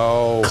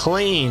go.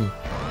 Clean.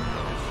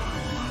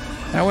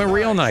 That went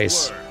real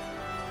nice.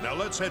 Now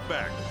let's head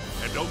back,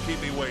 and don't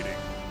keep me waiting.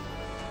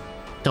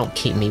 Don't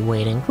keep me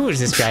waiting. Who does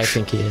this guy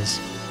think he is?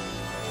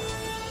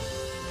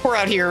 We're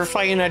out here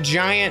fighting a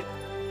giant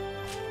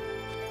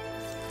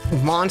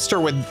monster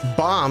with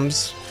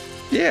bombs.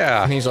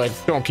 Yeah. And he's like,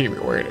 don't keep me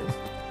waiting.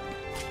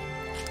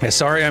 Yeah,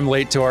 sorry I'm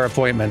late to our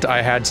appointment.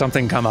 I had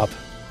something come up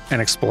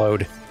and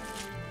explode.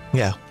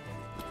 Yeah.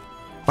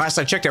 Last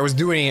I checked, I was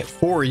doing it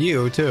for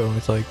you, too.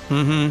 It's like...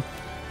 Mm-hmm.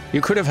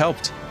 You could have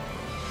helped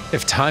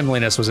if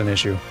timeliness was an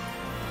issue.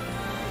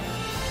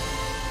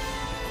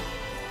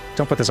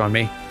 Don't put this on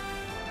me.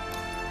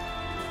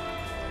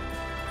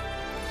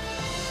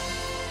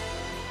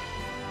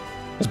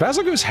 Does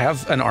Bazelgeuse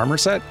have an armor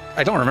set?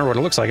 I don't remember what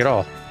it looks like at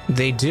all.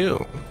 They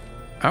do.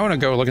 I want to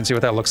go look and see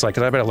what that looks like,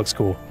 because I bet it looks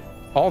cool.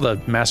 All the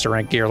master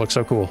rank gear looks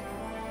so cool.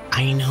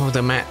 I know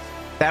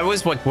that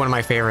was like one of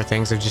my favorite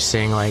things of just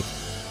saying like,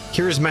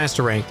 here's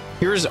master rank,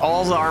 here's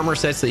all the armor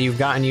sets that you've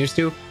gotten used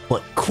to,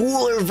 but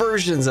cooler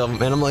versions of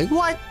them. And I'm like,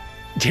 what?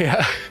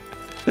 Yeah,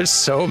 there's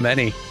so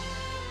many.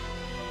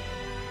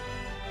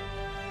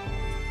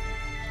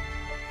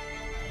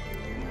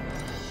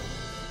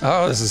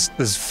 Oh, this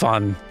is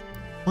fun.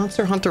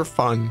 Monster Hunter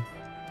fun.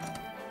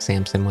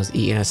 Samson was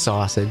eating a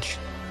sausage.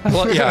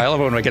 Yeah, I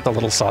love it when we get the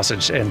little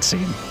sausage end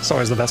scene. It's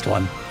always the best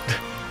one.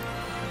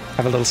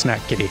 Have a little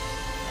snack, kitty.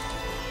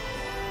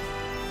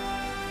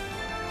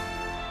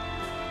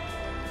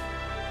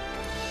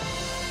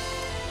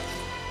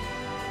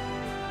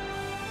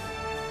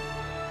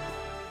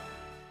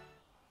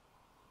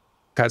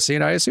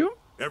 Cutscene, I assume?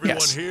 Everyone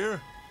Yes.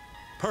 here?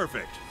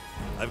 Perfect.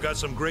 I've got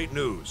some great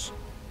news.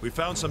 We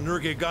found some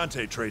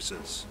Nergigante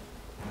traces.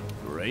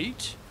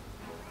 Great.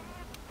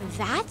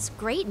 That's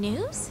great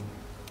news?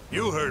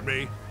 You heard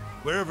me.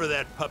 Wherever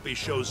that puppy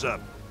shows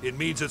up, it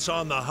means it's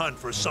on the hunt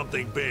for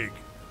something big.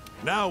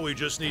 Now we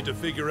just need to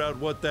figure out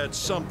what that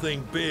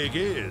something big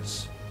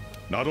is.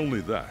 Not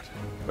only that,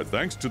 but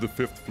thanks to the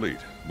 5th Fleet,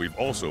 we've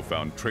also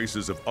found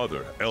traces of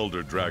other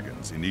Elder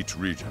Dragons in each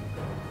region.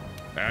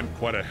 And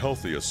quite a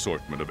healthy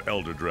assortment of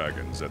Elder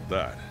Dragons at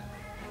that.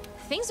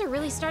 Things are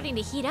really starting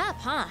to heat up,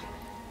 huh?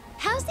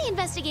 How's the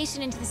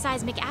investigation into the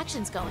seismic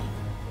actions going?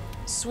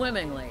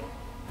 Swimmingly.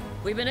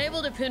 We've been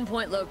able to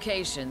pinpoint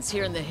locations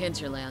here in the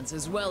hinterlands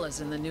as well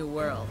as in the New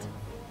World.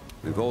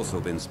 We've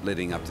also been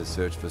splitting up to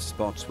search for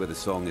spots where the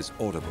song is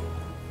audible.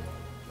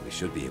 We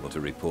should be able to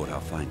report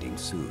our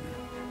findings soon.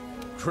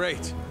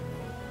 Great.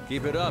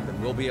 Keep it up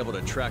and we'll be able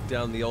to track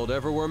down the old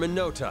Everworm in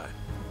no time.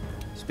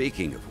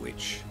 Speaking of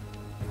which,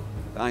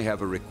 I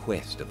have a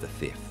request of the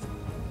 5th.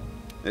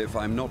 If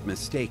I'm not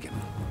mistaken,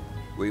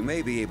 we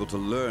may be able to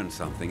learn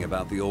something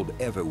about the old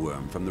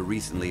Everworm from the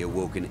recently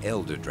awoken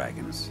Elder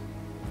Dragons.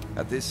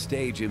 At this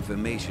stage,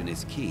 information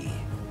is key.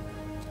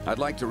 I'd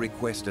like to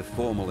request a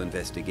formal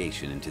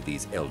investigation into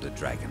these Elder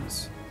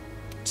Dragons.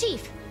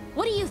 Chief,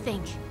 what do you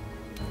think?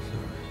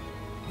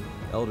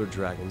 Elder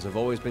Dragons have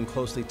always been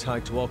closely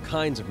tied to all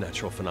kinds of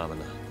natural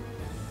phenomena.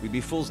 We'd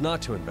be fools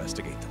not to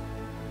investigate them.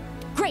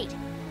 Great.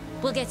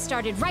 We'll get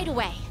started right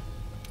away.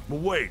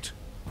 Wait.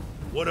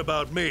 What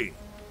about me?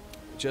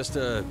 Just,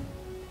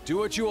 do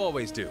what you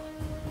always do.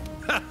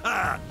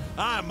 Ha!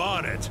 I'm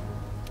on it.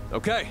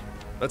 Okay,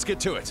 let's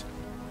get to it.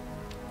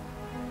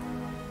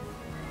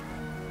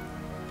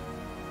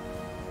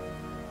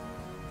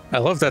 I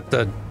love that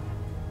the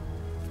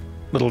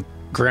little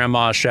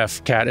grandma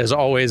chef cat is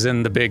always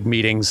in the big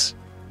meetings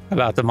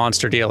about the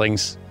monster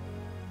dealings,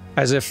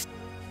 as if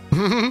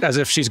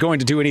she's going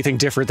to do anything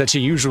different that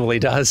she usually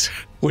does,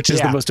 which is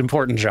the most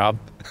important job.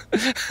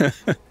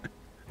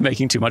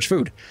 Making too much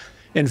food.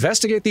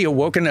 Investigate the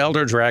awoken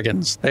elder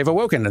dragons. They've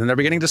awoken and they're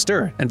beginning to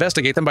stir.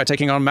 Investigate them by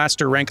taking on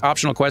master rank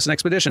optional quests and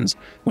expeditions.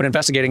 When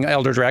investigating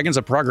elder dragons,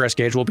 a progress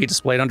gauge will be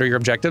displayed under your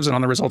objectives and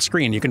on the results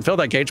screen. You can fill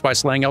that gauge by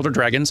slaying elder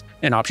dragons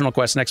in optional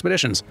quests and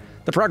expeditions.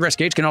 The progress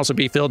gauge can also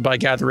be filled by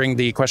gathering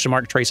the question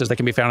mark traces that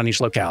can be found in each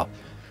locale.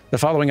 The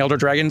following elder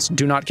dragons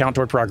do not count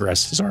toward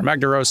progress: Zora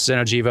Magdaros,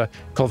 Xeno'jiiva,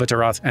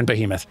 Kolvitaroth, and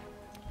Behemoth.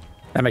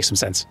 That makes some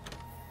sense.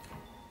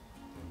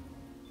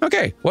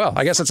 Okay, well,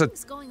 I guess that's a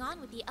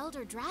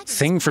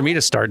thing for me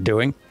to start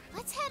doing.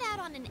 Let's head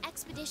out on an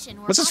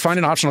expedition. Let's just find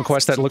an optional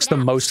quest that looks the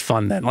most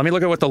fun then. Let me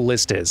look at what the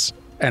list is,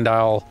 and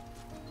I'll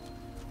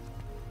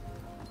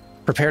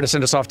prepare to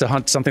send us off to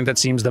hunt something that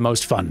seems the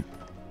most fun.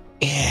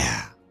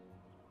 Yeah.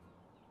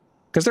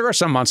 Because there are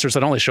some monsters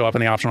that only show up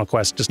in the optional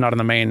quest, just not in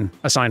the main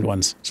assigned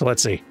ones. So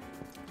let's see.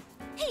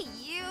 Hey,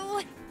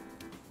 you!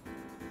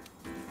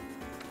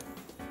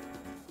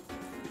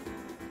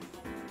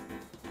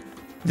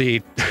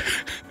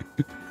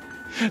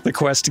 The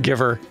quest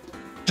giver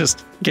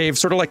just gave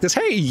sort of like this,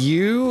 hey,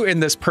 you, in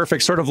this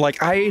perfect sort of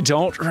like, I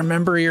don't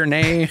remember your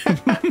name.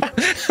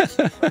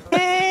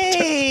 Hey!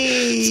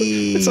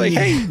 It's like,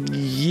 hey,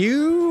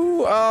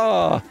 you,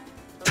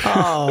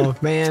 Oh,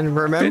 man,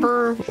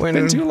 remember when...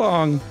 been too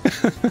long.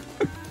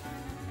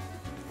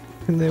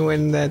 And then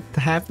when that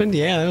happened,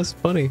 yeah, that was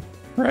funny.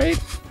 Right?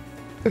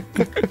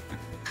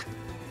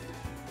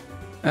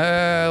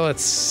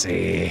 Let's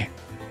see.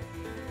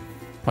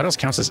 What else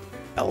counts as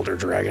elder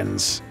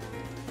dragons?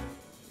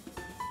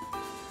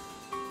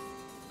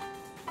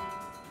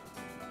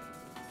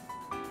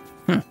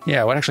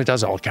 Yeah, what actually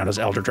does all count as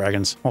elder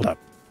dragons? Hold up.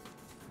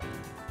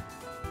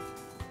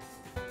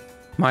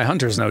 My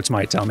hunter's notes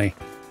might tell me.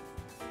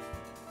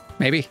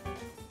 Maybe.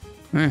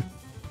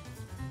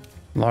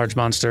 Large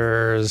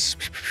monsters.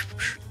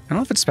 I don't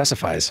know if it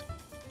specifies.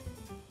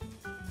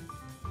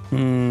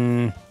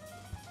 Hang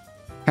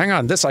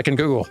on, this I can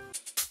Google.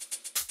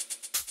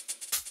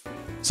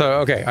 So,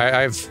 okay,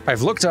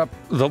 I've looked up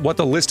what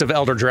the list of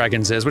elder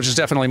dragons is, which is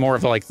definitely more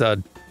of like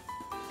the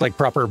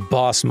proper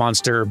boss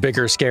monster,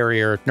 bigger,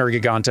 scarier,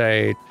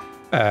 Nergigante,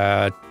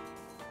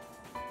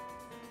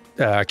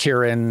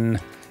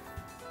 Kirin,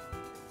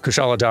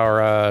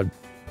 Kushala,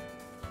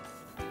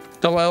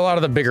 a lot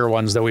of the bigger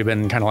ones that we've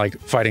been kind of like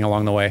fighting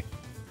along the way.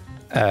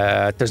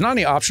 There's not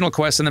any optional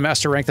quests in the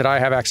master rank that I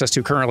have access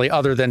to currently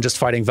other than just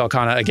fighting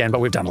Velkhana again, but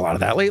we've done a lot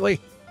of that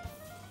lately.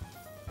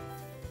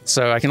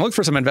 So I can look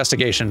for some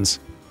investigations,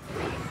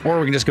 or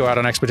we can just go out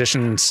on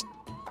expeditions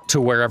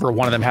to wherever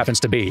one of them happens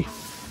to be.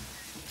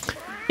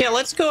 Yeah,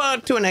 let's go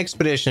out to an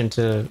expedition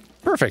to...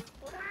 Perfect.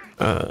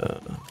 Yeah,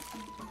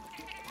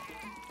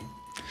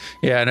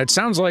 and it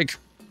sounds like...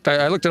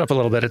 I looked it up a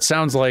little bit. It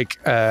sounds like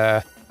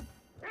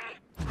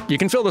you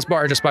can fill this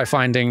bar just by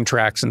finding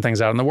tracks and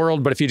things out in the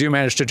world, but if you do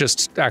manage to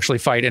just actually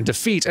fight and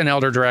defeat an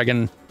elder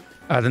dragon,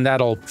 then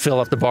that'll fill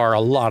up the bar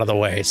a lot of the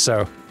way,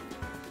 so...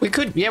 We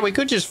could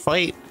just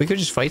fight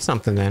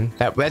something then.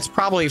 That's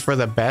probably for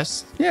the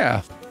best.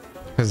 Yeah.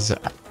 Because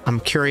I'm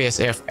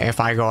curious if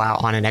I go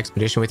out on an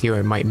expedition with you,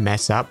 it might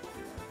mess up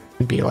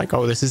and be like,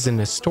 oh, this isn't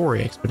a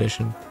story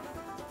expedition.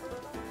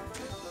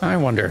 I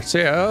wonder. So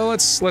yeah,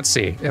 let's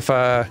see if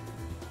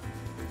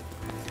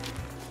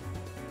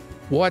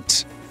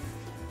what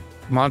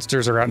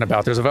monsters are out and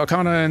about. There's a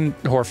Velkhana and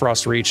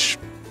Hoarfrost Reach.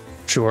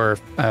 Sure.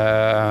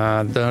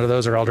 None of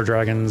those are elder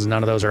dragons.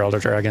 None of those are elder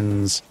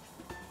dragons.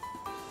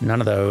 None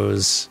of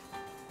those.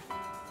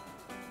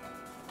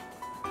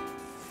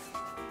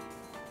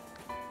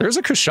 There's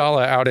a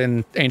Kushala out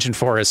in Ancient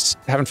Forest.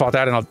 Haven't fought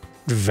that in a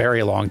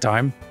very long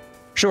time.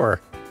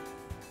 Sure.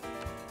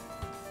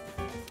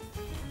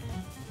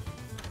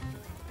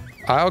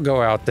 I'll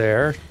go out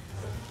there.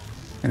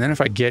 And then if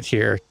I get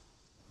here...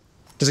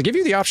 Does it give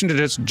you the option to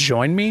just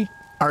join me?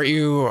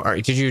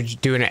 Did you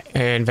do an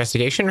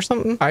investigation or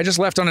something? I just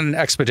left on an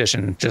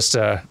expedition, just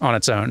on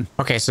its own.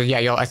 Okay, so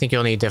yeah, I think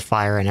you'll need to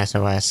fire an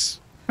SOS.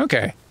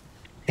 Okay.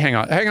 Hang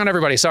on,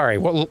 everybody. Sorry,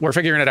 we're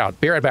figuring it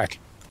out. Be right back.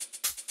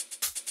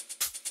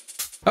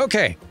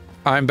 Okay,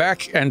 I'm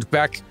back and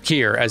back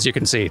here, as you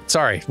can see.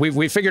 Sorry,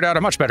 we figured out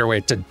a much better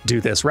way to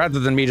do this. Rather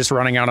than me just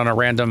running out on a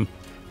random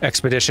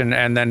expedition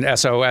and then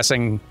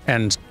SOSing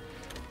and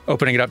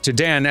opening it up to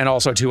Dan and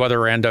also two other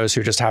randos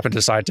who just happened to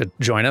decide to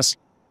join us.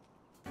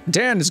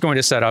 Dan is going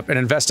to set up an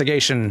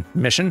investigation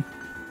mission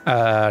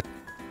that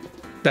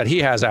he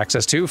has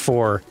access to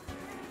for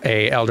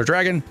a elder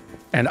dragon,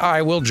 and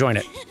I will join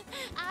it.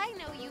 I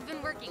know you've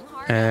been working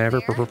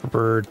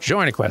hard.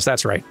 Join a quest,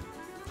 that's right.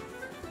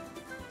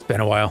 It's been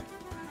a while.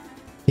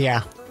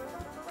 Yeah.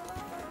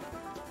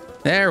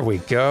 There we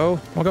go.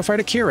 We'll go fight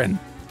a Kirin.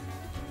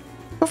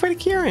 Go fight a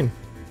Kirin.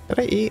 Did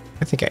I eat?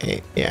 I think I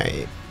ate. Yeah, I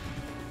ate.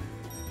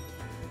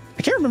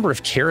 I can't remember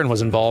if Kirin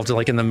was involved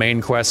like in the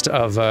main quest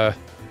of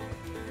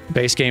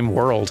base game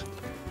world.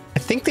 I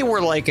think they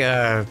were like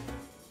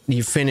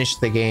you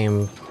finished the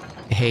game.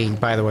 Hey,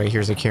 by the way,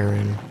 here's a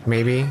Kirin.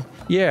 Maybe?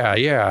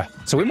 Yeah.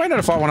 So we might not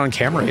have fought one on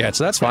camera yet,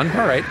 so that's fun.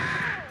 All right.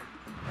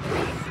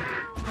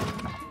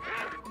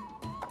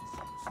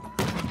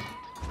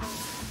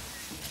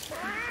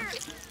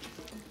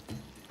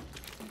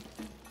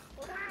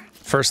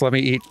 First, let me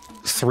eat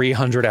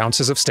 300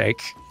 ounces of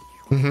steak.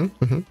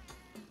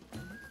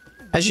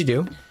 As you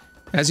do.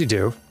 As you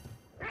do.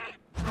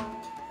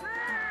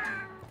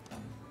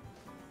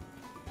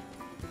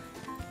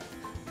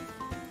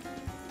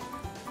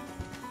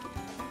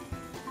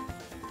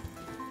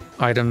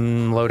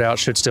 Item loadout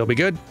should still be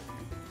good.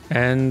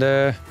 And,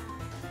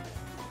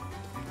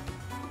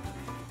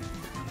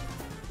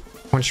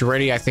 once you're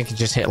ready, I think you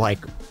just hit, like,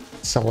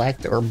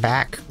 select or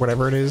back,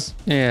 whatever it is.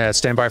 yeah,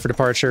 stand by for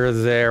departure.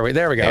 There we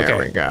go. There Okay.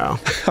 we go.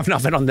 I've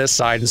not been on this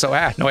side, and so,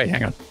 no, wait,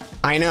 hang on.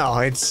 I know,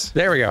 it's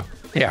There we go.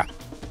 Yeah.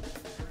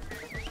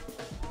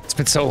 It's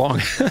been so long.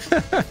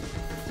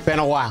 been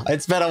a while.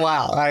 It's been a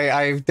while.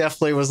 I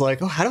definitely was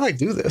like, oh, how do I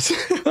do this?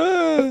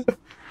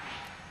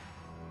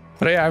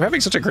 But yeah, I'm having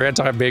such a great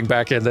time being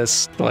back in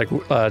this, like,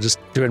 just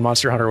doing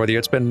Monster Hunter with you.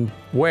 It's been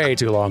way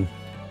too long.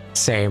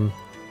 Same.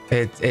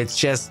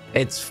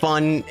 It's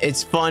fun.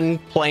 It's fun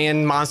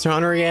playing Monster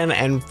Hunter again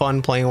and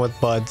fun playing with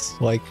buds.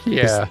 Like,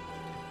 Yeah, just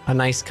a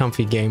nice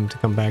comfy game to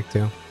come back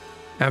to.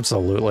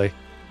 absolutely.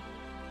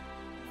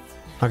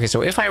 Okay,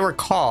 so if I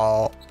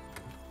recall,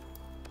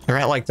 they're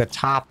at like the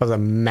top of the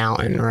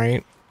mountain,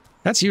 right?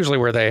 That's usually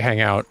where they hang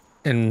out,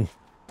 in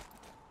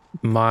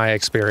my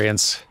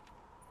experience.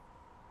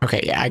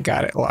 Okay, yeah, I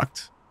got it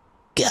locked.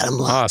 Got him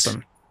locked.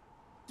 Awesome.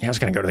 Yeah, I was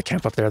going to go to the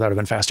camp up there. That would have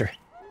been faster.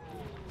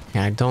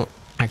 Yeah, I don't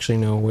actually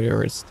know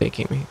where it's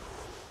taking me.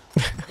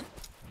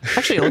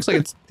 Actually, it looks like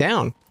it's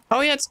down. Oh,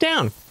 yeah, it's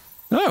down.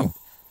 Oh,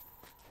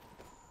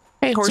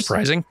 Hey, horse.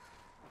 surprising.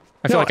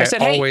 I feel No, like I I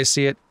said, hey. always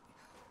see it.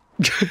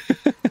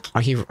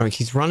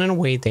 He's running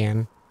away,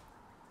 Dan.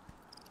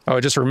 Oh, I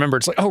just remembered.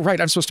 It's like, oh,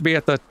 right, I'm supposed to be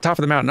at the top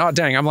of the mountain. Oh,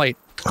 dang, I'm late.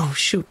 Oh,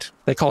 shoot.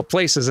 They called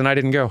places and I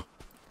didn't go.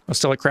 I was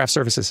still at craft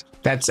services.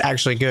 That's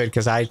actually good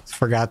because I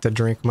forgot to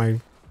drink my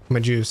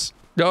juice.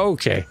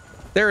 Okay,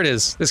 there it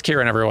is. This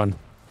Kieran, everyone.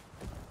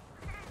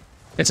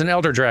 It's an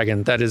elder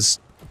dragon that is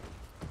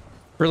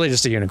really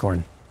just a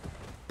unicorn,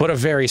 but a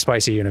very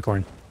spicy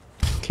unicorn.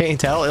 Can't you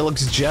tell? It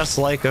looks just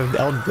like an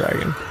elder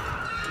dragon.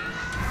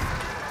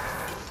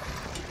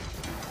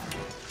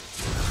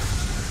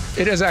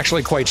 It is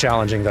actually quite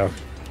challenging, though.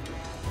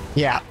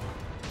 Yeah.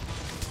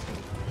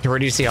 You're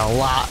ready to see a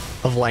lot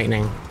of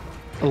lightning.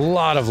 A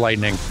lot of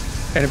lightning.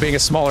 And it being a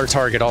smaller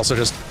target also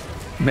just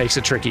makes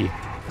it tricky.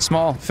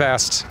 Small,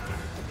 fast,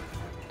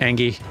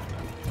 angy.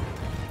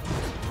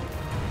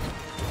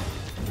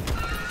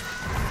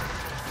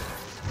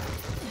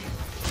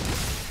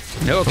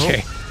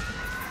 Okay.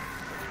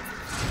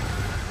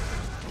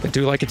 I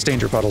do like its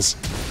danger puddles.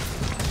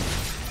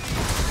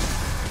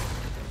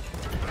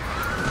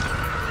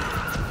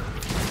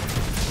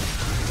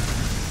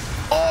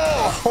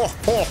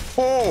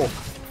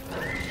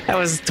 That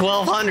was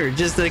 1,200,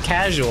 just a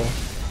casual.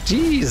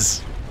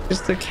 Jeez.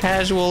 Just a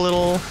casual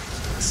little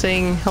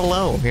saying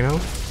hello, you know?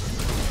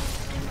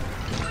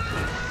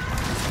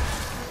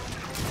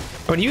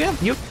 Oh, you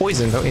have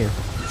poison, don't you?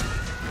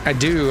 I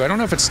do. I don't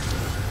know if it's...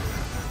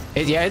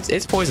 Yeah,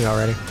 it's poison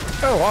already.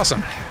 Oh,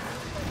 awesome.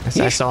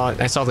 I saw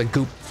the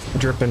goop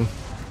dripping.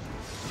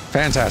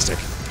 Fantastic.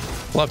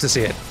 Love to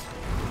see it.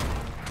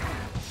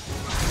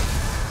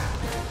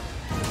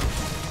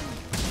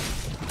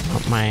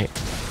 Oh, my...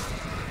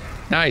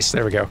 Nice.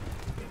 There we go.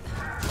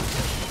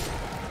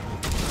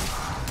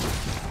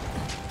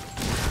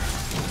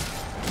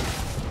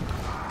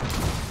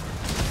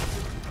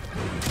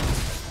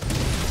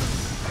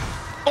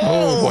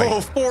 Oh, boy.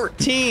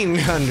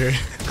 1,400.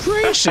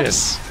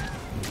 Gracious.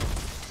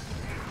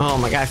 Oh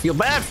my god, I feel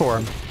bad for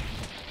him.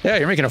 Yeah,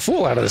 you're making a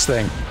fool out of this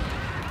thing.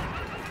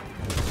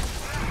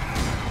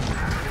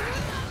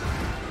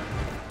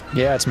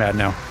 Yeah, it's mad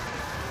now.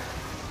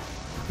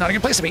 Not a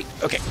good place to be.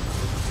 Okay.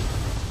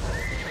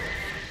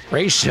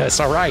 Gracious.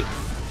 All right.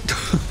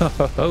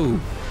 Oh,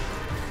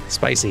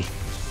 spicy.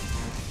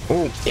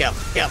 Oh, yep.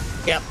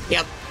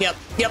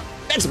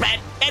 That's bad.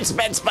 That's a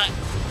bad spot.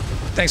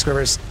 Thanks,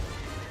 Quivers,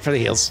 for the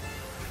heals.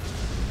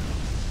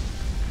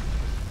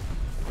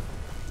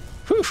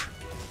 Whew.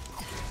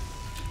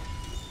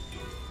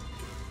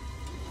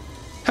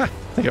 Huh. I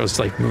think I was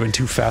like moving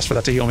too fast for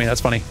that to heal me.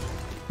 That's funny.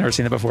 Never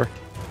seen that before.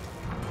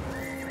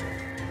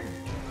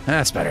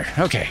 That's better.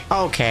 Okay.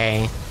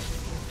 Okay.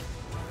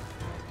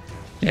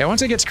 Yeah,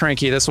 once it gets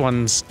cranky, this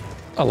one's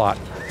a lot.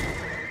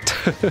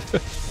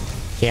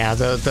 Yeah,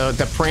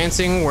 the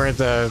prancing where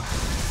the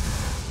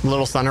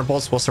little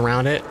thunderbolts will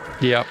surround it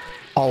Yep.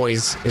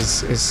 always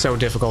is so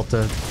difficult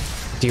to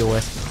deal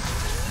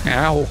with.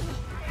 Ow.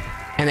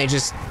 And they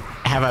just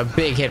have a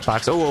big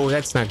hitbox. Oh,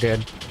 that's not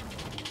good.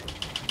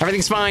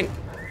 Everything's fine.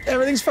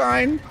 Everything's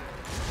fine.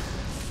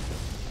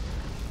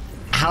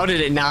 How did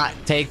it not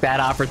take that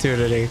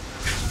opportunity?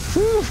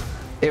 Whew.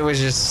 It was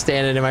just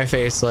standing in my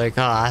face like,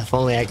 if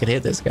only I could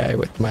hit this guy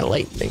with my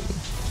lightning.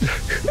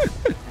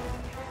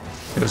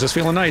 It was just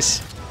feeling nice.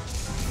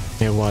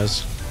 It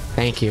was.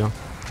 Thank you.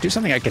 Do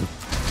something I can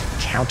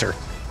counter,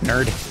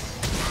 nerd.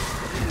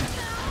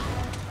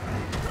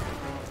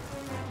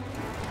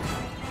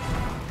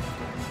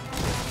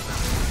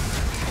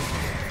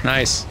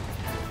 Nice.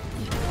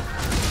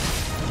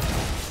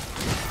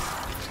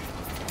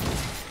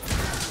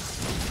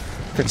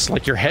 It's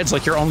like your head's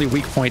like your only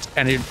weak point,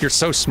 and you're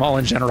so small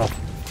in general.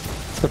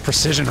 The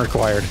precision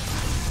required.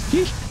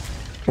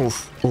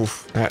 Oof,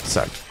 oof, that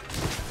sucked.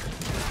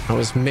 I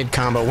was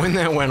mid-combo when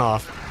that went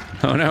off.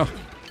 Oh no.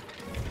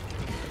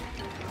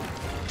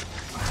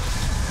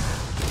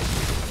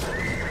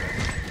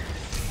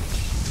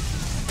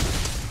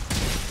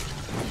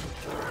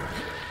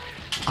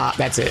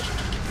 That's it.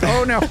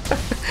 Oh no.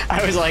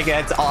 I was like,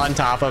 that's on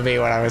top of me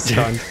when I was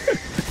stunned.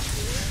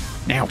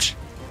 Ouch.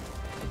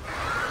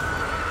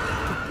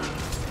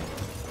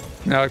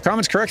 Now,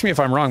 comments correct me if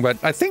I'm wrong, but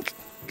I think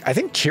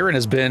Kieran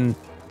has been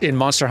in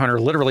Monster Hunter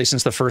literally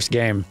since the first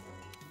game.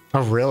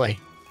 Oh, really?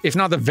 If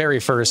not the very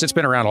first, it's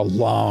been around a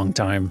long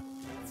time.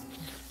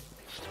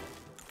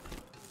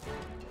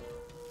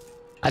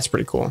 That's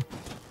pretty cool.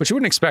 Which you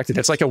wouldn't expect it.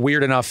 It's like a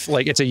weird enough,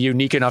 like it's a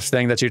unique enough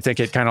thing that you'd think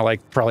it kind of like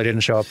probably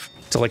didn't show up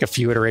till like a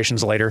few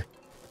iterations later.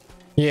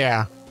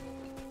 Yeah.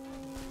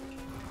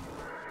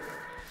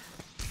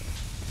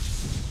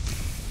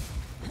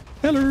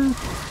 Hello.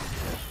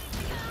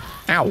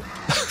 Ow.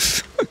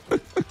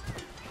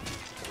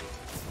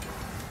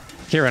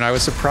 Kieran, I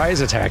was surprise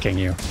attacking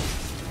you.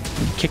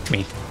 You kicked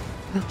me.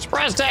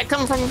 Surprise attack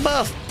coming from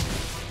above.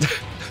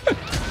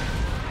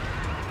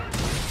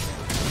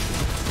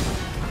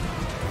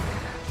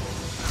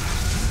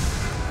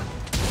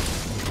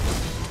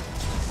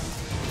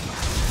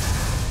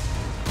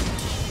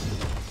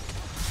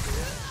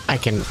 I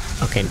can,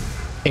 okay,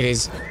 it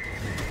is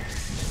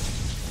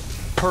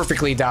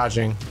perfectly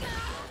dodging.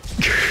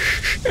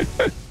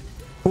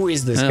 Who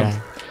is this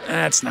guy?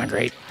 That's not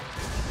great.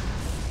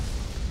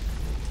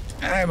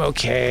 I'm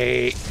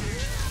okay.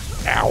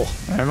 Ow.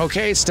 I'm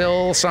okay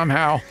still,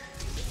 somehow.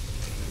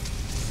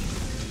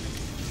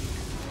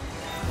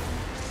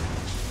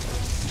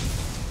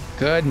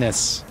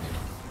 Goodness.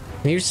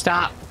 Can you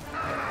stop?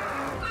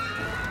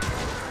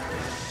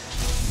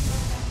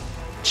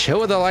 Chill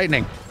with the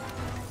lightning.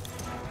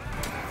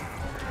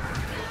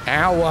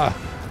 Ow.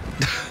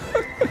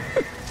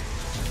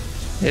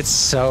 It's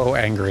so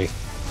angry.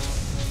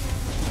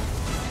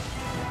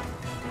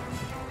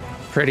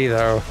 Pretty,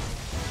 though.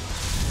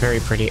 Very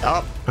pretty.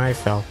 Oh, I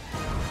fell.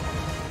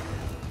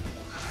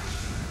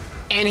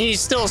 And he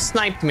still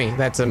sniped me.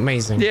 That's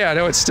amazing. Yeah,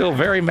 no, it's still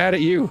very mad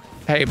at you.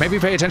 Hey, maybe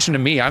pay attention to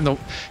me. How am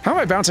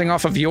I bouncing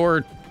off of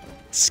your...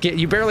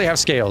 You barely have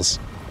scales.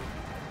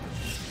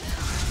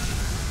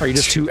 Are you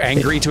just too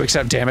angry to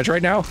accept damage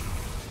right now?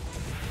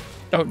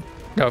 Oh,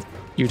 no,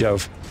 you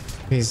dove.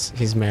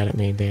 He's mad at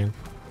me, Dan.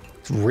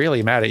 He's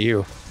really mad at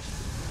you.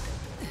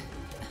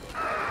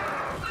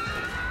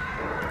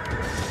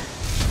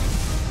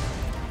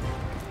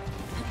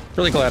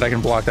 Really glad I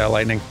can block that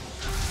lightning.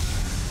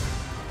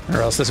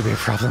 Or else this would be a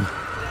problem.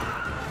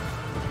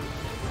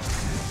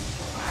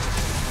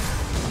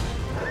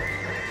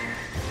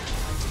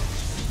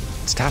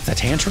 Stop the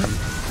tantrum.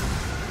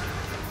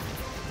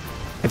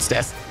 It's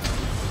death.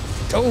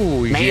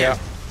 Oh, Man. yeah.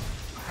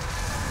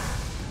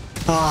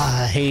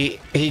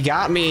 He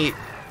got me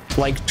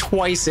like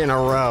twice in a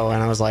row,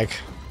 and I was like,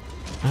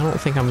 I don't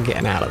think I'm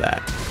getting out of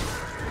that.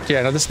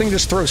 Yeah, no, this thing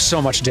just throws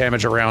so much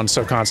damage around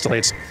so constantly.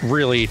 It's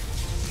really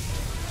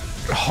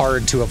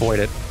hard to avoid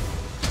it.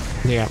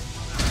 Yeah.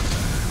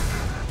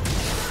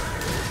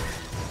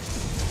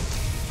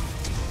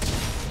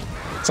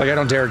 It's like I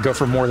don't dare go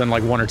for more than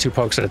like 1 or 2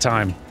 pokes at a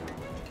time.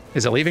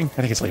 Is it leaving? I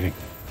think it's leaving.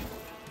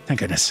 Thank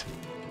goodness.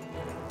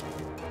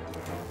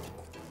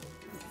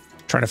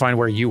 Trying to find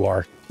where you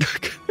are.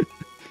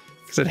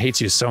 Because it hates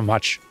you so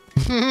much.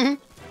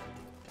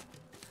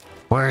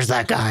 Where's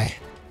that guy?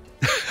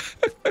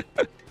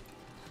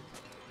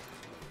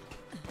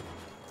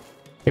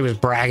 He was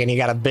bragging he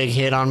got a big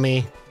hit on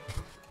me.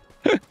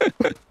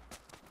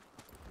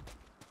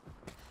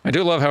 I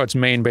do love how its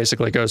main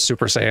basically goes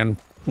Super Saiyan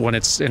when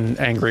it's in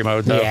angry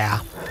mode, though.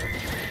 Yeah.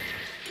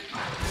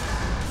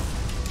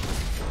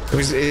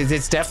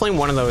 It's definitely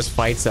one of those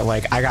fights that,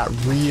 like, I got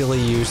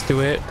really used to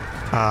it.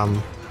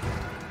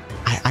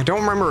 I don't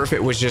remember if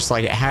it was just,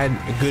 like, it had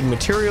good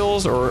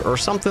materials or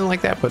something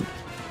like that, but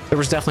there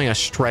was definitely a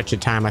stretch of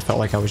time I felt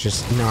like I was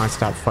just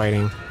non-stop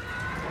fighting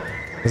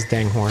this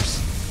dang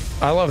horse.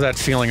 I love that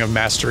feeling of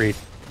mastery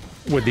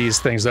with these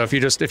things, though.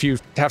 If you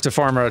have to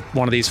farm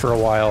one of these for a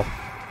while,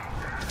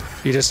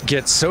 you just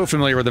get so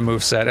familiar with the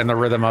moveset and the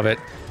rhythm of it.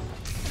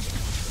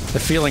 The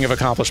feeling of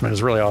accomplishment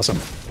is really awesome.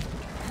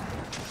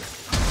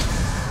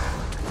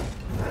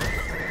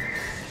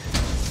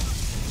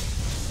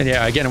 And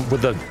yeah, again,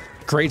 with the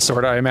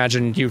greatsword, I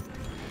imagine you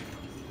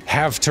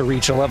have to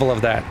reach a level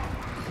of that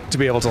to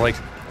be able to, like,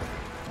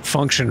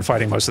 function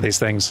fighting most of these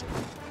things.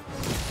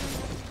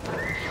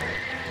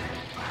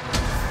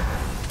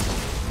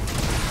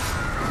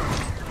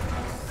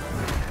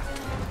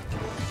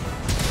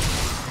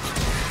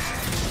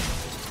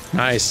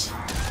 Nice.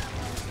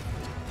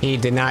 He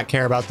did not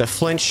care about the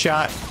flinch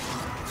shot.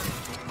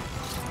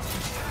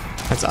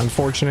 That's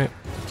unfortunate.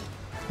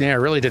 Yeah, it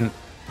really didn't.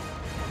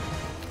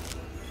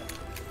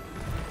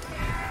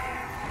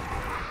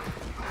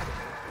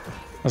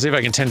 I'll see if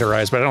I can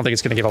tenderize, but I don't think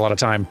it's going to give a lot of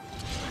time.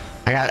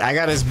 I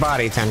got his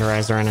body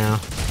tenderized right now.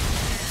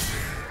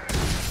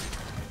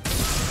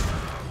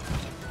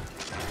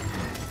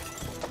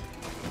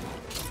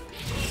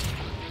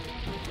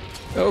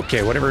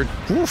 Okay, whatever.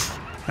 Oof,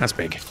 that's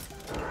big.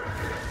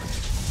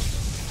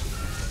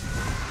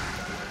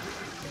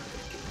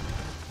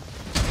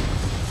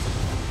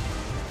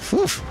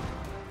 Oof.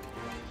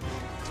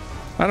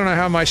 I don't know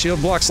how my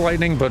shield blocks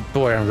lightning, but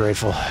boy, I'm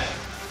grateful.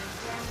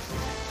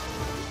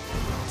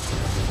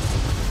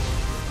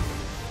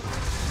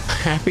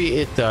 Happy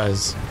it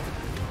does.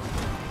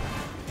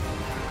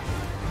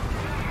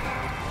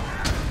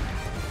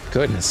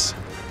 Goodness.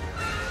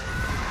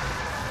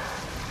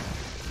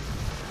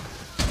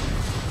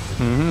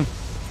 Mm-hmm.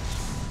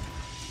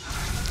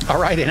 All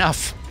right,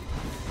 enough.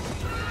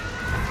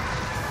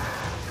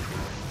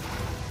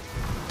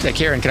 Hey,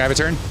 Kieran, can I have a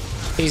turn?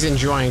 He's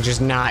enjoying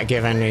just not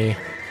giving me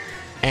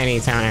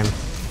any time.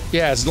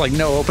 Yeah, it's like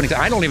no opening.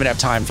 I don't even have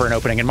time for an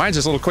opening, and mine's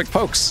just little quick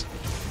pokes.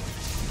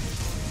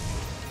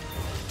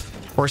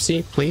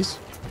 Horsey, please.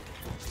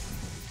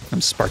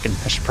 I'm sparking.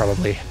 I should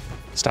probably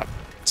stop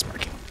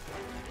sparking.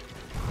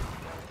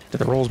 Did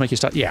the rolls make you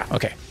stop? Yeah,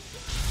 okay.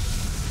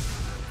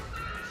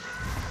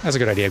 That's a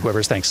good idea,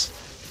 Gwibbers. Thanks.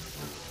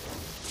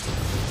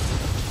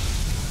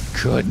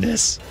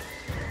 Goodness.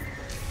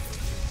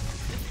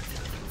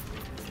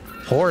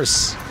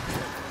 Horse.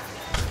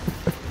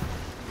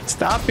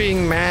 Stop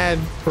being mad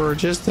for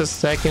just a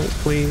second,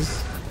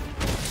 please.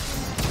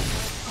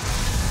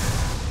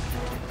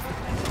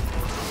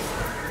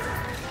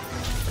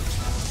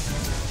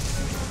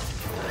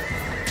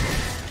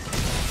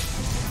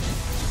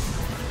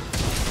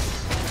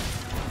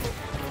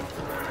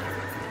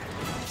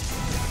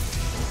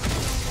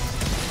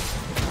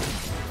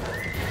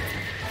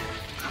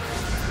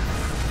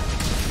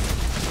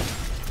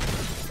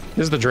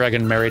 This is the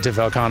dragon married to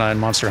Velkhana in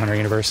Monster Hunter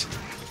universe.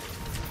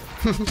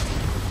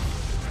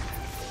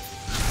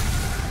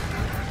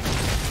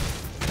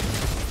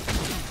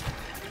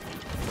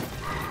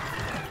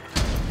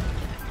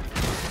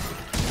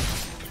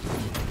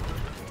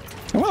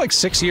 I went like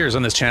 6 years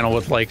on this channel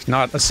with like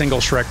not a single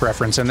Shrek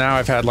reference, and now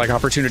I've had like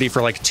opportunity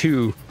for like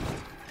 2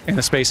 in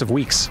the space of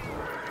weeks.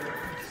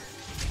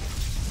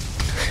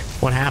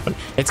 What happened?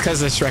 It's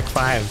because of Shrek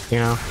 5, you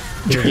know?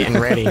 You're getting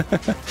ready.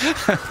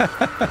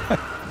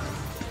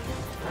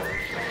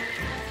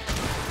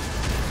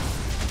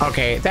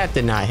 Okay, that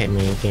did not hit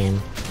me again.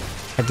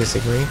 I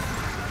disagree.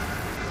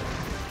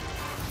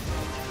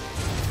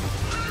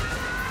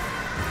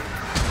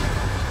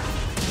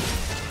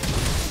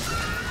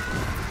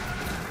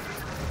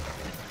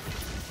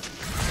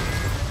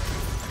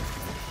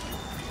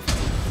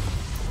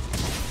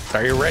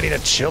 Are you ready to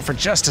chill for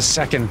just a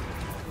second?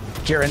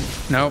 Kieran,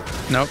 nope,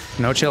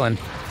 no chilling.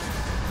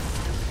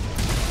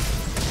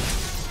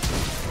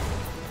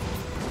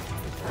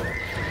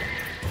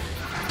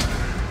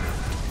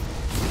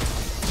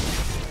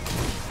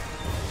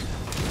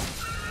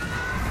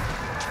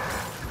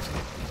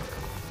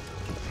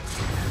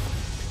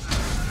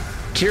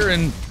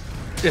 Kieran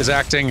is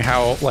acting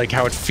how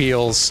it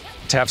feels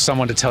to have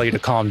someone to tell you to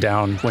calm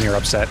down when you're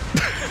upset.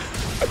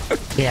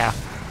 Yeah.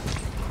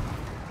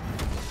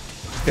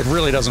 It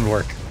really doesn't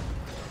work.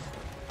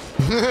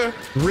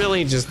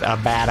 Really just a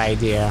bad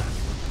idea.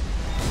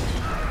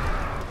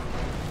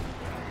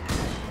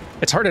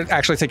 It's hard to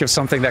actually think of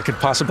something that could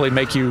possibly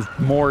make you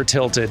more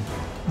tilted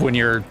when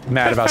you're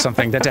mad about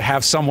something than to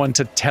have someone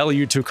to tell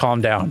you to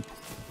calm down.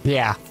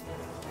 Yeah.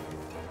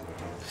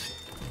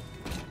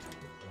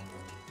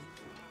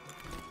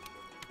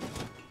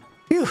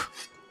 Phew.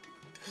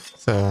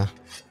 It's a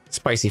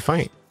spicy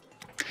fight.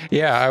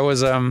 Yeah, I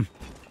was, I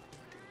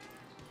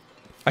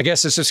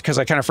guess it's just because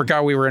I kind of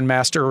forgot we were in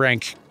master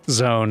rank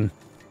zone.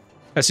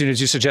 As soon as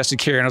you suggested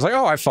Kieran, I was like,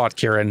 oh, I fought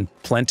Kieran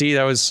plenty.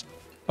 That was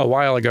a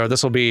while ago.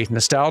 This will be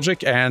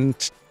nostalgic and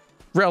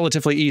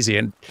relatively easy.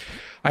 And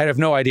I have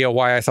no idea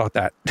why I thought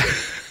that.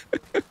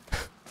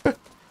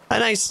 A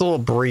nice little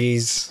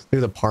breeze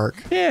through the park.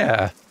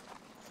 Yeah.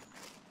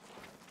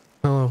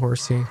 Hello,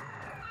 Horsey.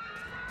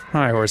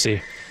 Hi,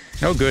 Horsey.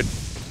 No good.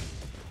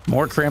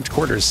 More cramped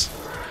quarters.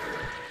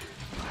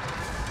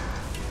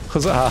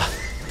 Huzzah.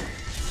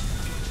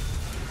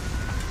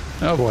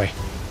 Oh boy.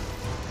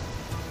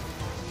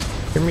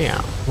 Hear me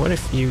out. What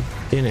if you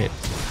didn't?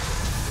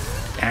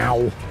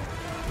 Ow.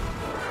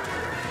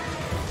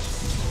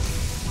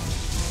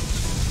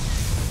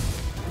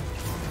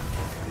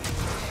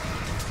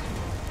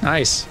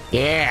 Nice.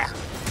 Yeah.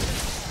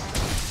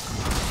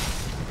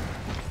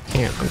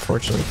 Can't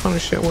unfortunately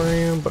punish it where I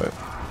am, but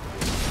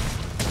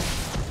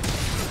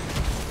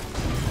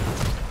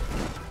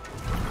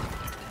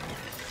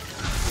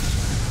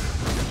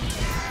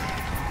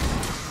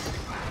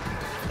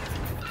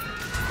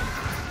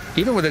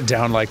even with it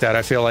down like that,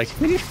 I feel like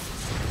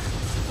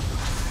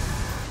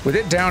with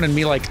it down and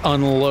me like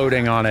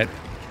unloading on it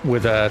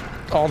with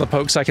all the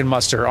pokes I can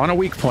muster on a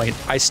weak point,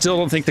 I still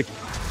don't think the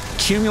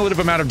cumulative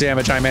amount of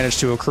damage I managed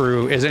to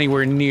accrue is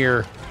anywhere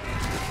near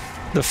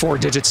the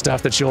 4-digit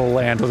stuff that you'll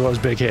land with those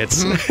big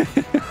hits.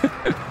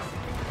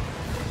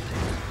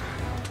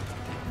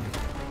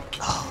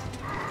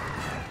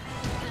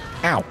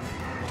 Ow.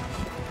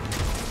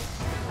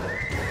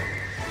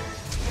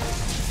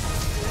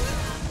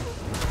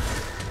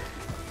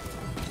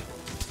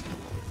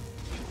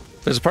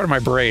 There's a part of my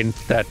brain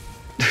that,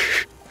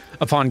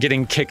 upon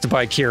getting kicked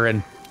by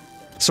Kieran,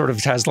 sort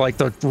of has like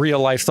the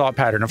real life thought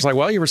pattern. I was like,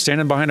 well, you were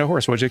standing behind a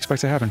horse. What'd you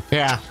expect to happen?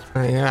 Yeah,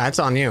 that's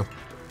on you.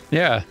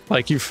 Yeah,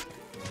 like you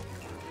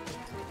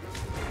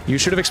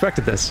should have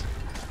expected this.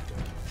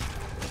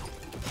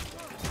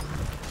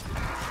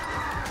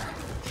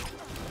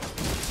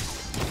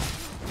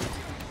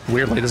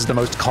 Weirdly, this is the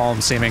most calm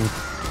seeming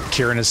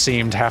Kieran has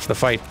seemed half the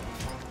fight.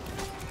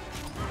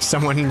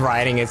 Someone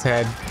riding its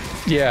head.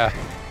 Yeah.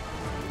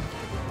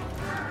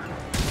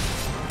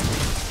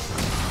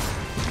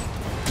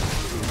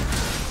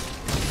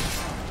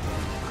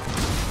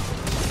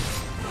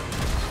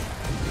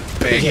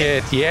 Big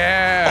hit,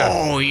 yeah.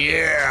 Oh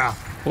yeah.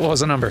 What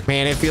was the number?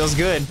 Man, it feels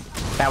good.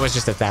 That was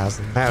just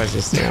 1,000. That was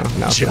just,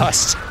 nothing.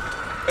 Just.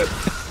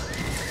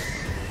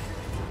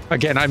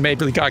 Again, I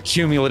maybe got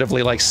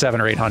cumulatively like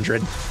 700 or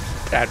 800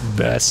 at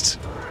best.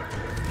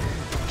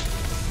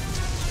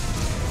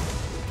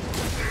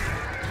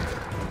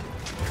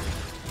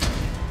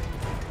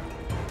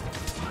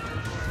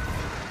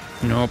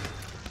 Nope.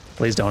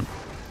 Please don't.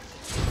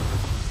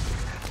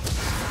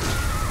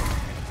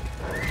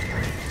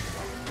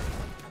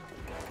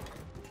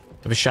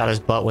 I shot his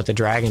butt with the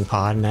dragon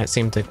pod, and that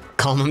seemed to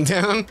calm him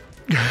down.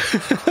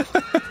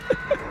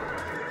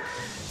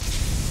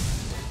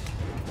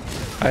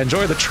 I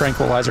enjoy the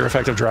tranquilizer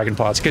effect of dragon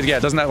pods. Cause yeah,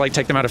 doesn't that like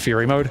take them out of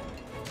fury mode?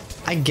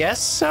 I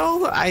guess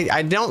so.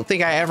 I don't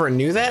think I ever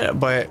knew that,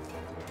 but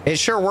it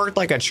sure worked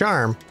like a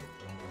charm.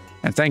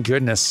 And thank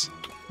goodness.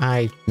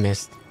 I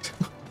missed.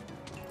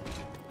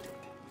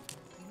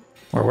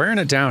 We're wearing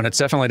it down. It's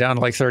definitely down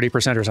to like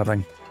 30% or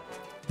something.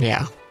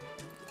 Yeah.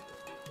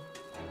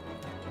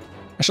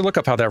 I should look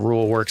up how that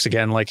rule works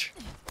again. Like,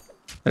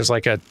 there's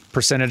like a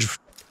percentage.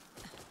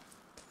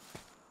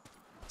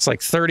 It's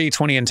like 30,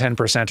 20, and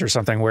 10% or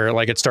something where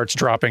like it starts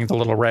dropping the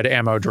little red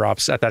ammo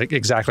drops at that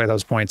exactly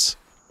those points.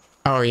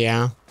 Oh,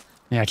 yeah.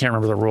 Yeah, I can't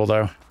remember the rule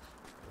though.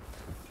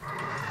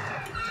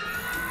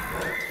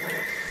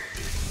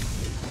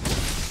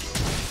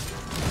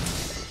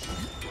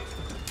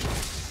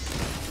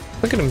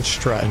 Look at him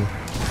strutting.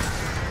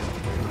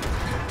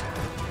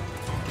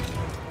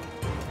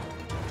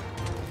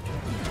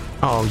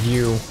 Oh,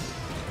 you.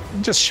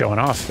 Just showing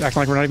off, acting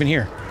like we're not even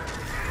here.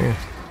 Yeah.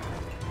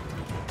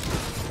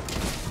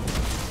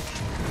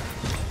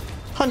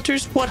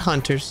 Hunters? What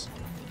hunters?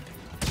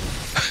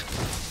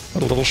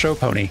 What a little show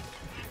pony.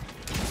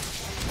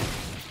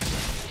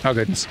 Oh,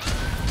 goodness.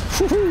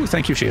 Woohoo!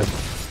 Thank you, shield.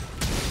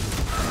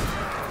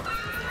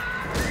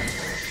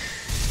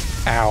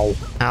 Ow.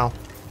 Ow.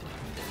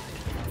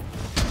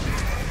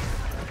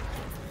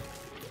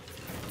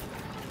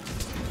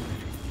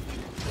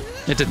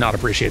 It did not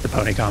appreciate the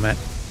pony comment.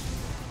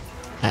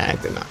 I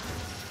did not.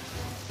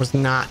 Was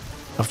not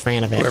a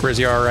fan of it. Whoever is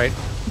you are, right?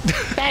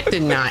 That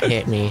did not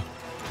hit me.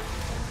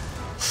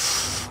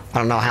 I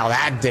don't know how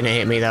that didn't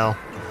hit me, though.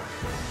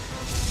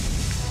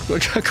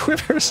 Look at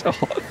Quivers.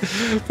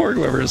 Oh, poor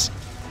Quivers.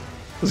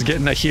 Was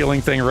getting a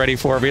healing thing ready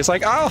for me. It's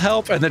like, I'll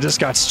help, and then just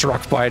got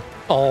struck by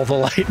all the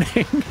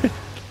lightning.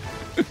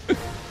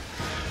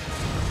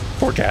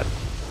 Poor cat.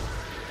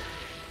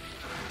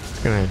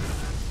 I'm gonna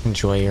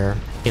enjoy your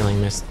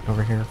healing mist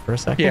over here for a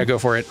second. Yeah, go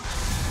for it.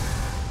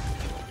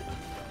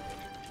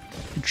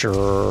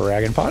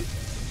 Dragon pod?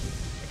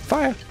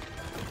 Fire.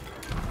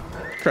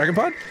 Dragon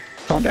pod?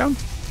 Calm down.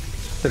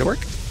 Did it work?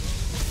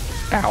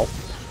 Ow.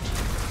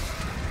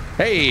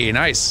 Hey,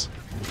 nice.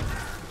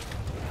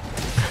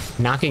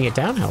 Knocking it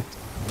down helped.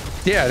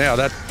 Yeah, no,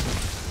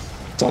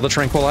 that's all the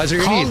tranquilizer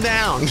you Calm need.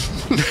 down.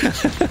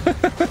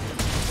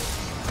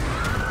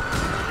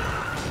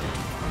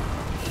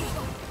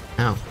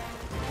 Ow.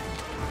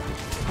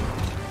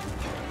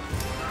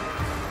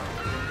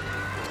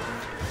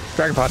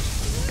 Dragon pod.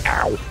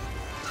 Ow.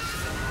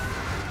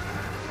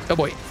 Oh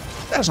boy.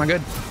 That's not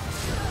good.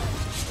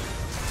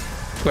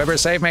 Whoever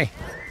save me.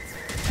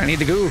 I need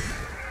to go.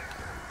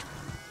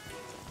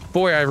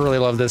 Boy, I really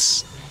love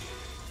this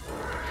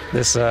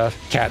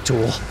cat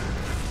tool.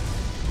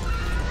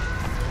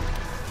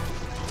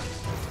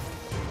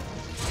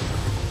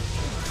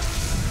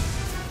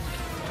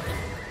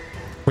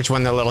 Which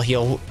one? The little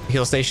heal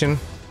station?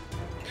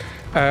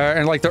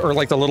 And like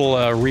the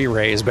little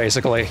re-raise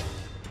basically.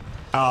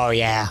 Oh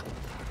yeah.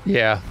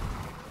 Yeah.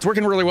 It's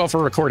working really well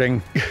for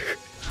recording.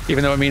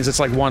 Even though it means it's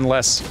like one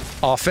less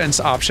offense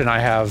option I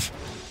have.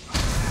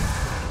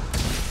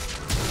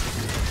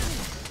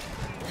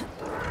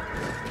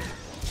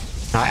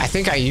 I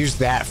think I used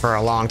that for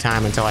a long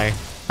time until I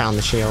found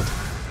the shield.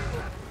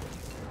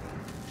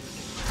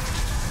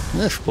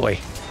 Ugh, boy.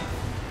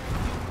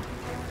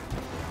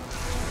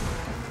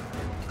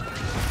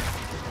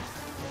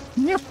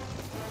 Yep. I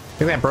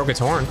think that broke its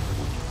horn.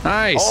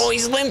 Nice. Oh,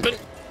 he's limping.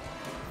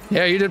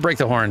 Yeah, you did break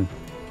the horn.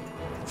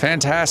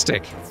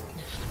 Fantastic.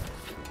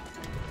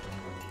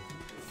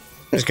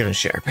 I'm just gonna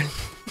sharpen.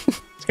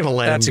 Just gonna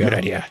let him go. That's a good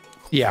idea.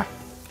 Yeah.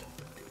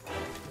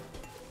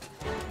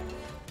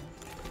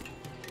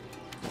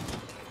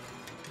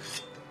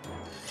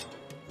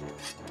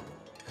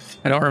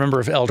 I don't remember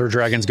if elder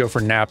dragons go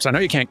for naps. I know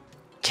you can't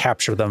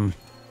capture them.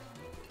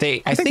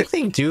 I think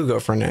they do go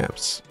for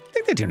naps. I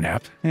think they do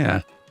nap.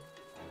 Yeah.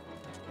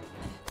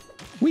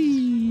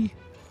 Whee!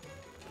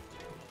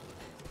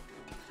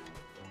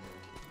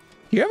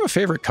 Do you have a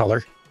favorite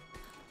color?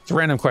 It's a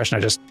random question.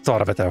 I just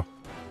thought of it, though.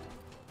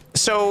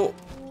 So,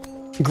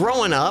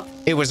 growing up,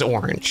 it was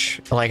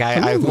orange. Like,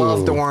 I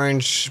loved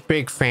orange,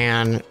 big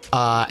fan.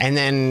 And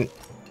then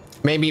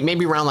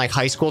maybe around like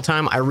high school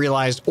time, I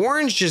realized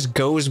orange just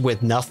goes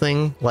with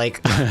nothing.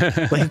 Like,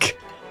 like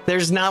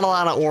there's not a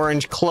lot of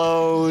orange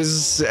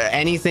clothes.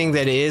 Anything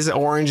that is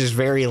orange is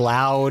very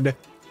loud.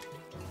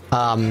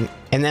 And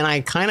then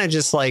I kind of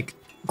just like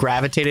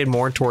gravitated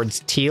more towards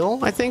teal,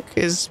 I think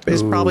is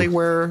probably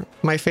where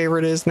my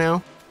favorite is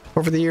now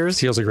over the years.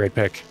 Teal's a great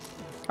pick.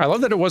 I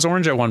love that it was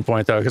orange at one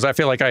point, though, because I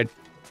feel like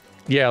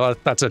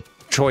that's a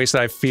choice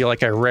that I feel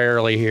like I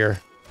rarely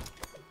hear.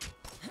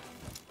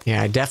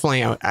 Yeah,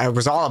 definitely. I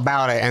was all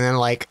about it. And then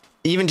like,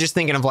 even just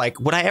thinking of like,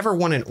 would I ever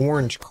want an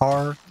orange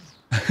car?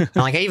 And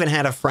like, I even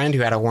had a friend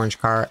who had an orange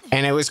car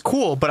and it was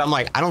cool, but I'm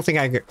like, I don't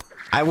think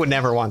I would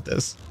never want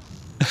this.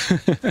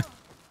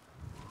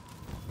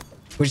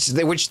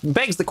 Which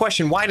begs the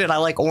question, why did I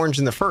like orange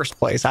in the first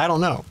place? I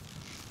don't know.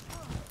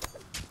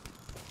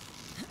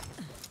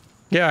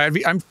 Yeah,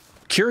 I'm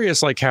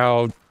curious, like,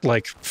 how,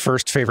 like,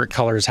 first favorite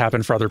colors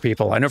happen for other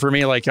people. I know for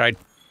me, like, I,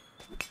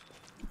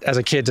 as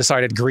a kid,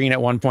 decided green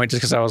at one point just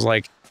because I was,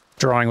 like,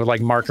 drawing with,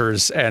 like,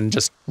 markers and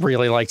just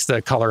really liked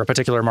the color a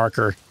particular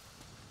marker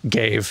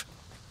gave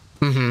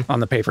on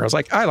the paper. I was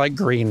like, I like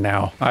green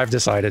now. I've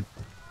decided.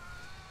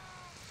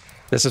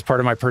 This is part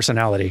of my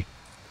personality.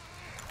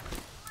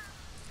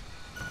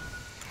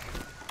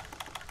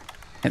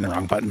 Hitting the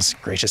wrong buttons.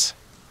 Gracious.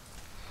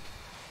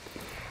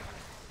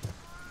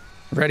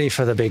 Ready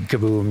for the big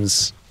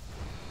kabooms.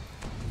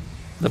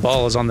 The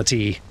ball is on the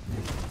tee.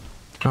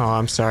 Oh,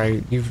 I'm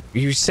sorry.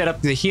 You set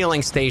up the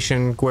healing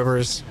station,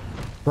 Gwivers,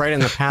 right in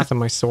the path of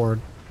my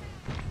sword.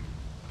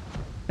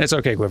 It's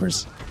okay,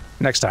 Gwivers.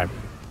 Next time.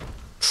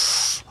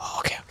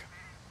 Okay.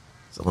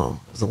 It's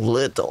a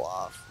little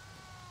off.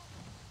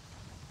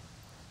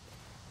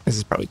 This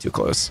is probably too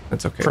close.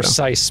 That's okay.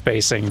 Precise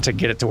spacing to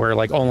get it to where,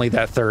 like, only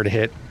that third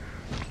hit.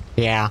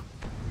 Yeah.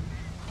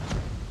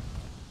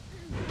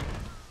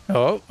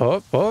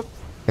 Oh.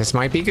 This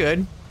might be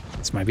good.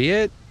 This might be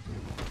it.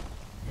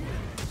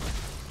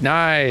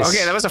 Nice.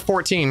 Okay, that was a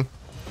 14.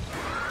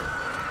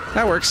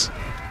 That works.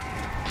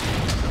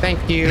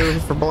 Thank you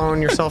for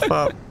blowing yourself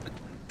up.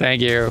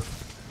 Thank you.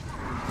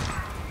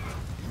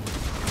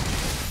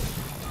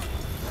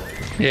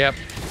 Yep.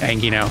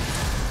 Angie now.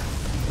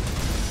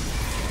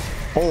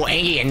 Oh,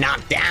 Angie and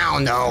knocked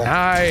down, though.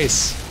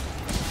 Nice.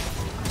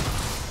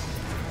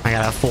 I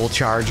got a full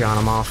charge on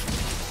him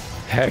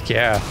off. Heck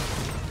yeah.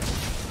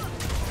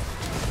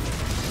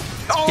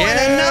 Oh,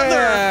 and another!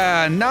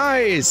 Yeah,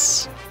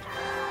 nice.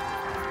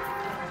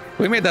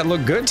 We made that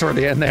look good toward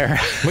the end there.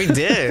 We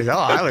did. Oh,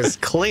 I was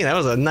clean. That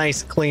was a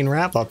nice, clean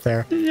wrap up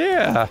there.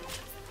 Yeah.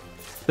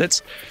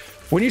 That's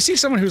when you see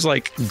someone who's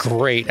like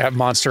great at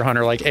Monster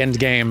Hunter, like end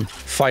game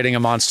fighting a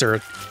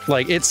monster,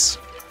 like it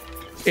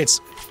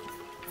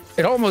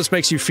almost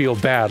makes you feel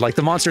bad. Like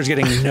the monster's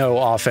getting no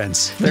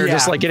offense. They're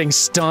just like getting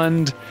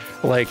stunned,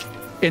 like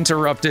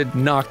interrupted,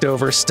 knocked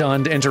over,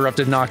 stunned,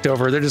 interrupted, knocked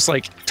over. They're just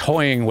like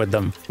toying with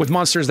them. With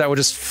monsters that would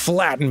just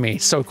flatten me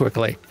so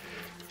quickly.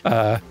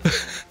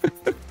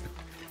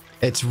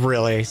 It's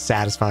really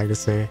satisfying to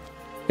see.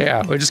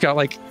 Yeah, we just got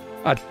like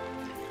I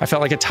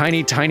felt like a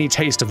tiny, tiny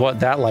taste of what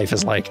that life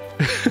is like.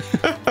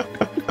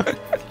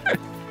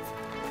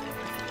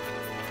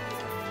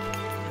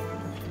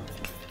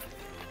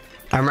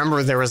 I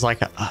remember there was like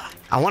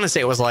I want to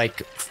say it was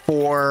like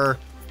 4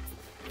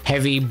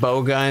 heavy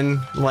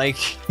bowgun like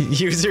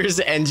users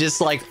and just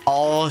like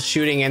all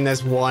shooting in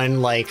this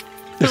one, like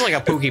it was like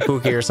a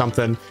pookie or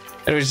something.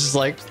 And it was just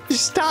like,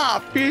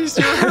 stop, you're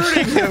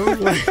hurting him.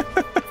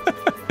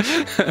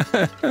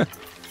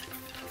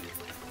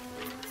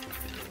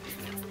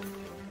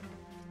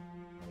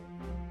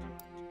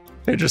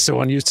 They're just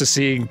so unused to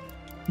seeing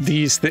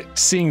these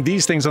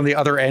things on the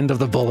other end of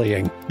the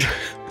bullying.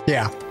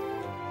 Yeah.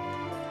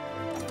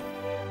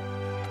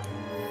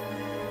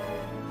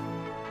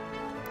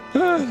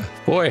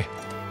 Boy.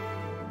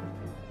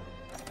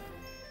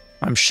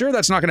 I'm sure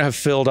that's not going to have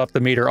filled up the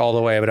meter all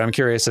the way, but I'm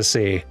curious to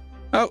see.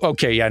 Oh,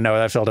 okay, yeah, no,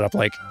 that filled it up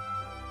like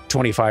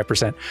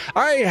 25%.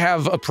 I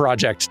have a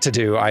project to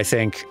do, I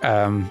think,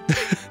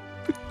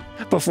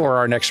 before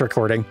our next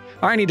recording.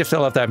 I need to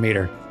fill up that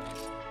meter.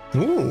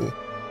 Ooh.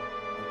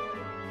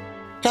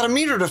 Got a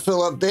meter to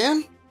fill up,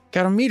 Dan.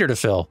 Got a meter to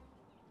fill.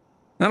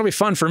 That'll be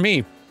fun for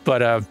me,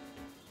 but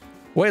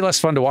way less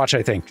fun to watch,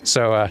 I think.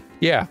 So,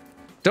 yeah,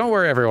 don't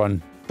worry,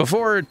 everyone.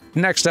 Before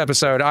next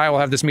episode, I will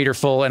have this meter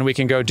full and we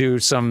can go do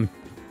some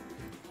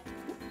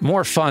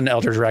more fun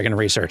Elder Dragon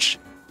research.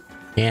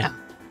 Yeah.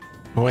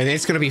 Well,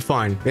 it's going to be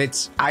fun.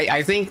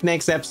 I think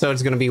next episode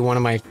is going to be one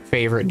of my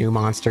favorite new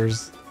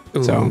monsters.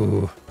 Ooh,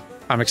 so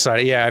I'm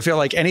excited. Yeah, I feel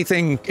like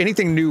anything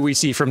new we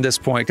see from this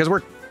point,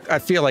 because I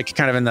feel like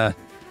kind of in the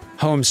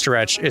home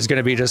stretch is going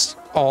to be just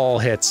all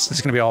hits. It's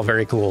going to be all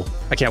very cool.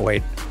 I can't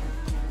wait.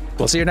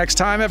 We'll see you next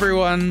time,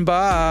 everyone.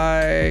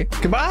 Bye.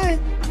 Goodbye.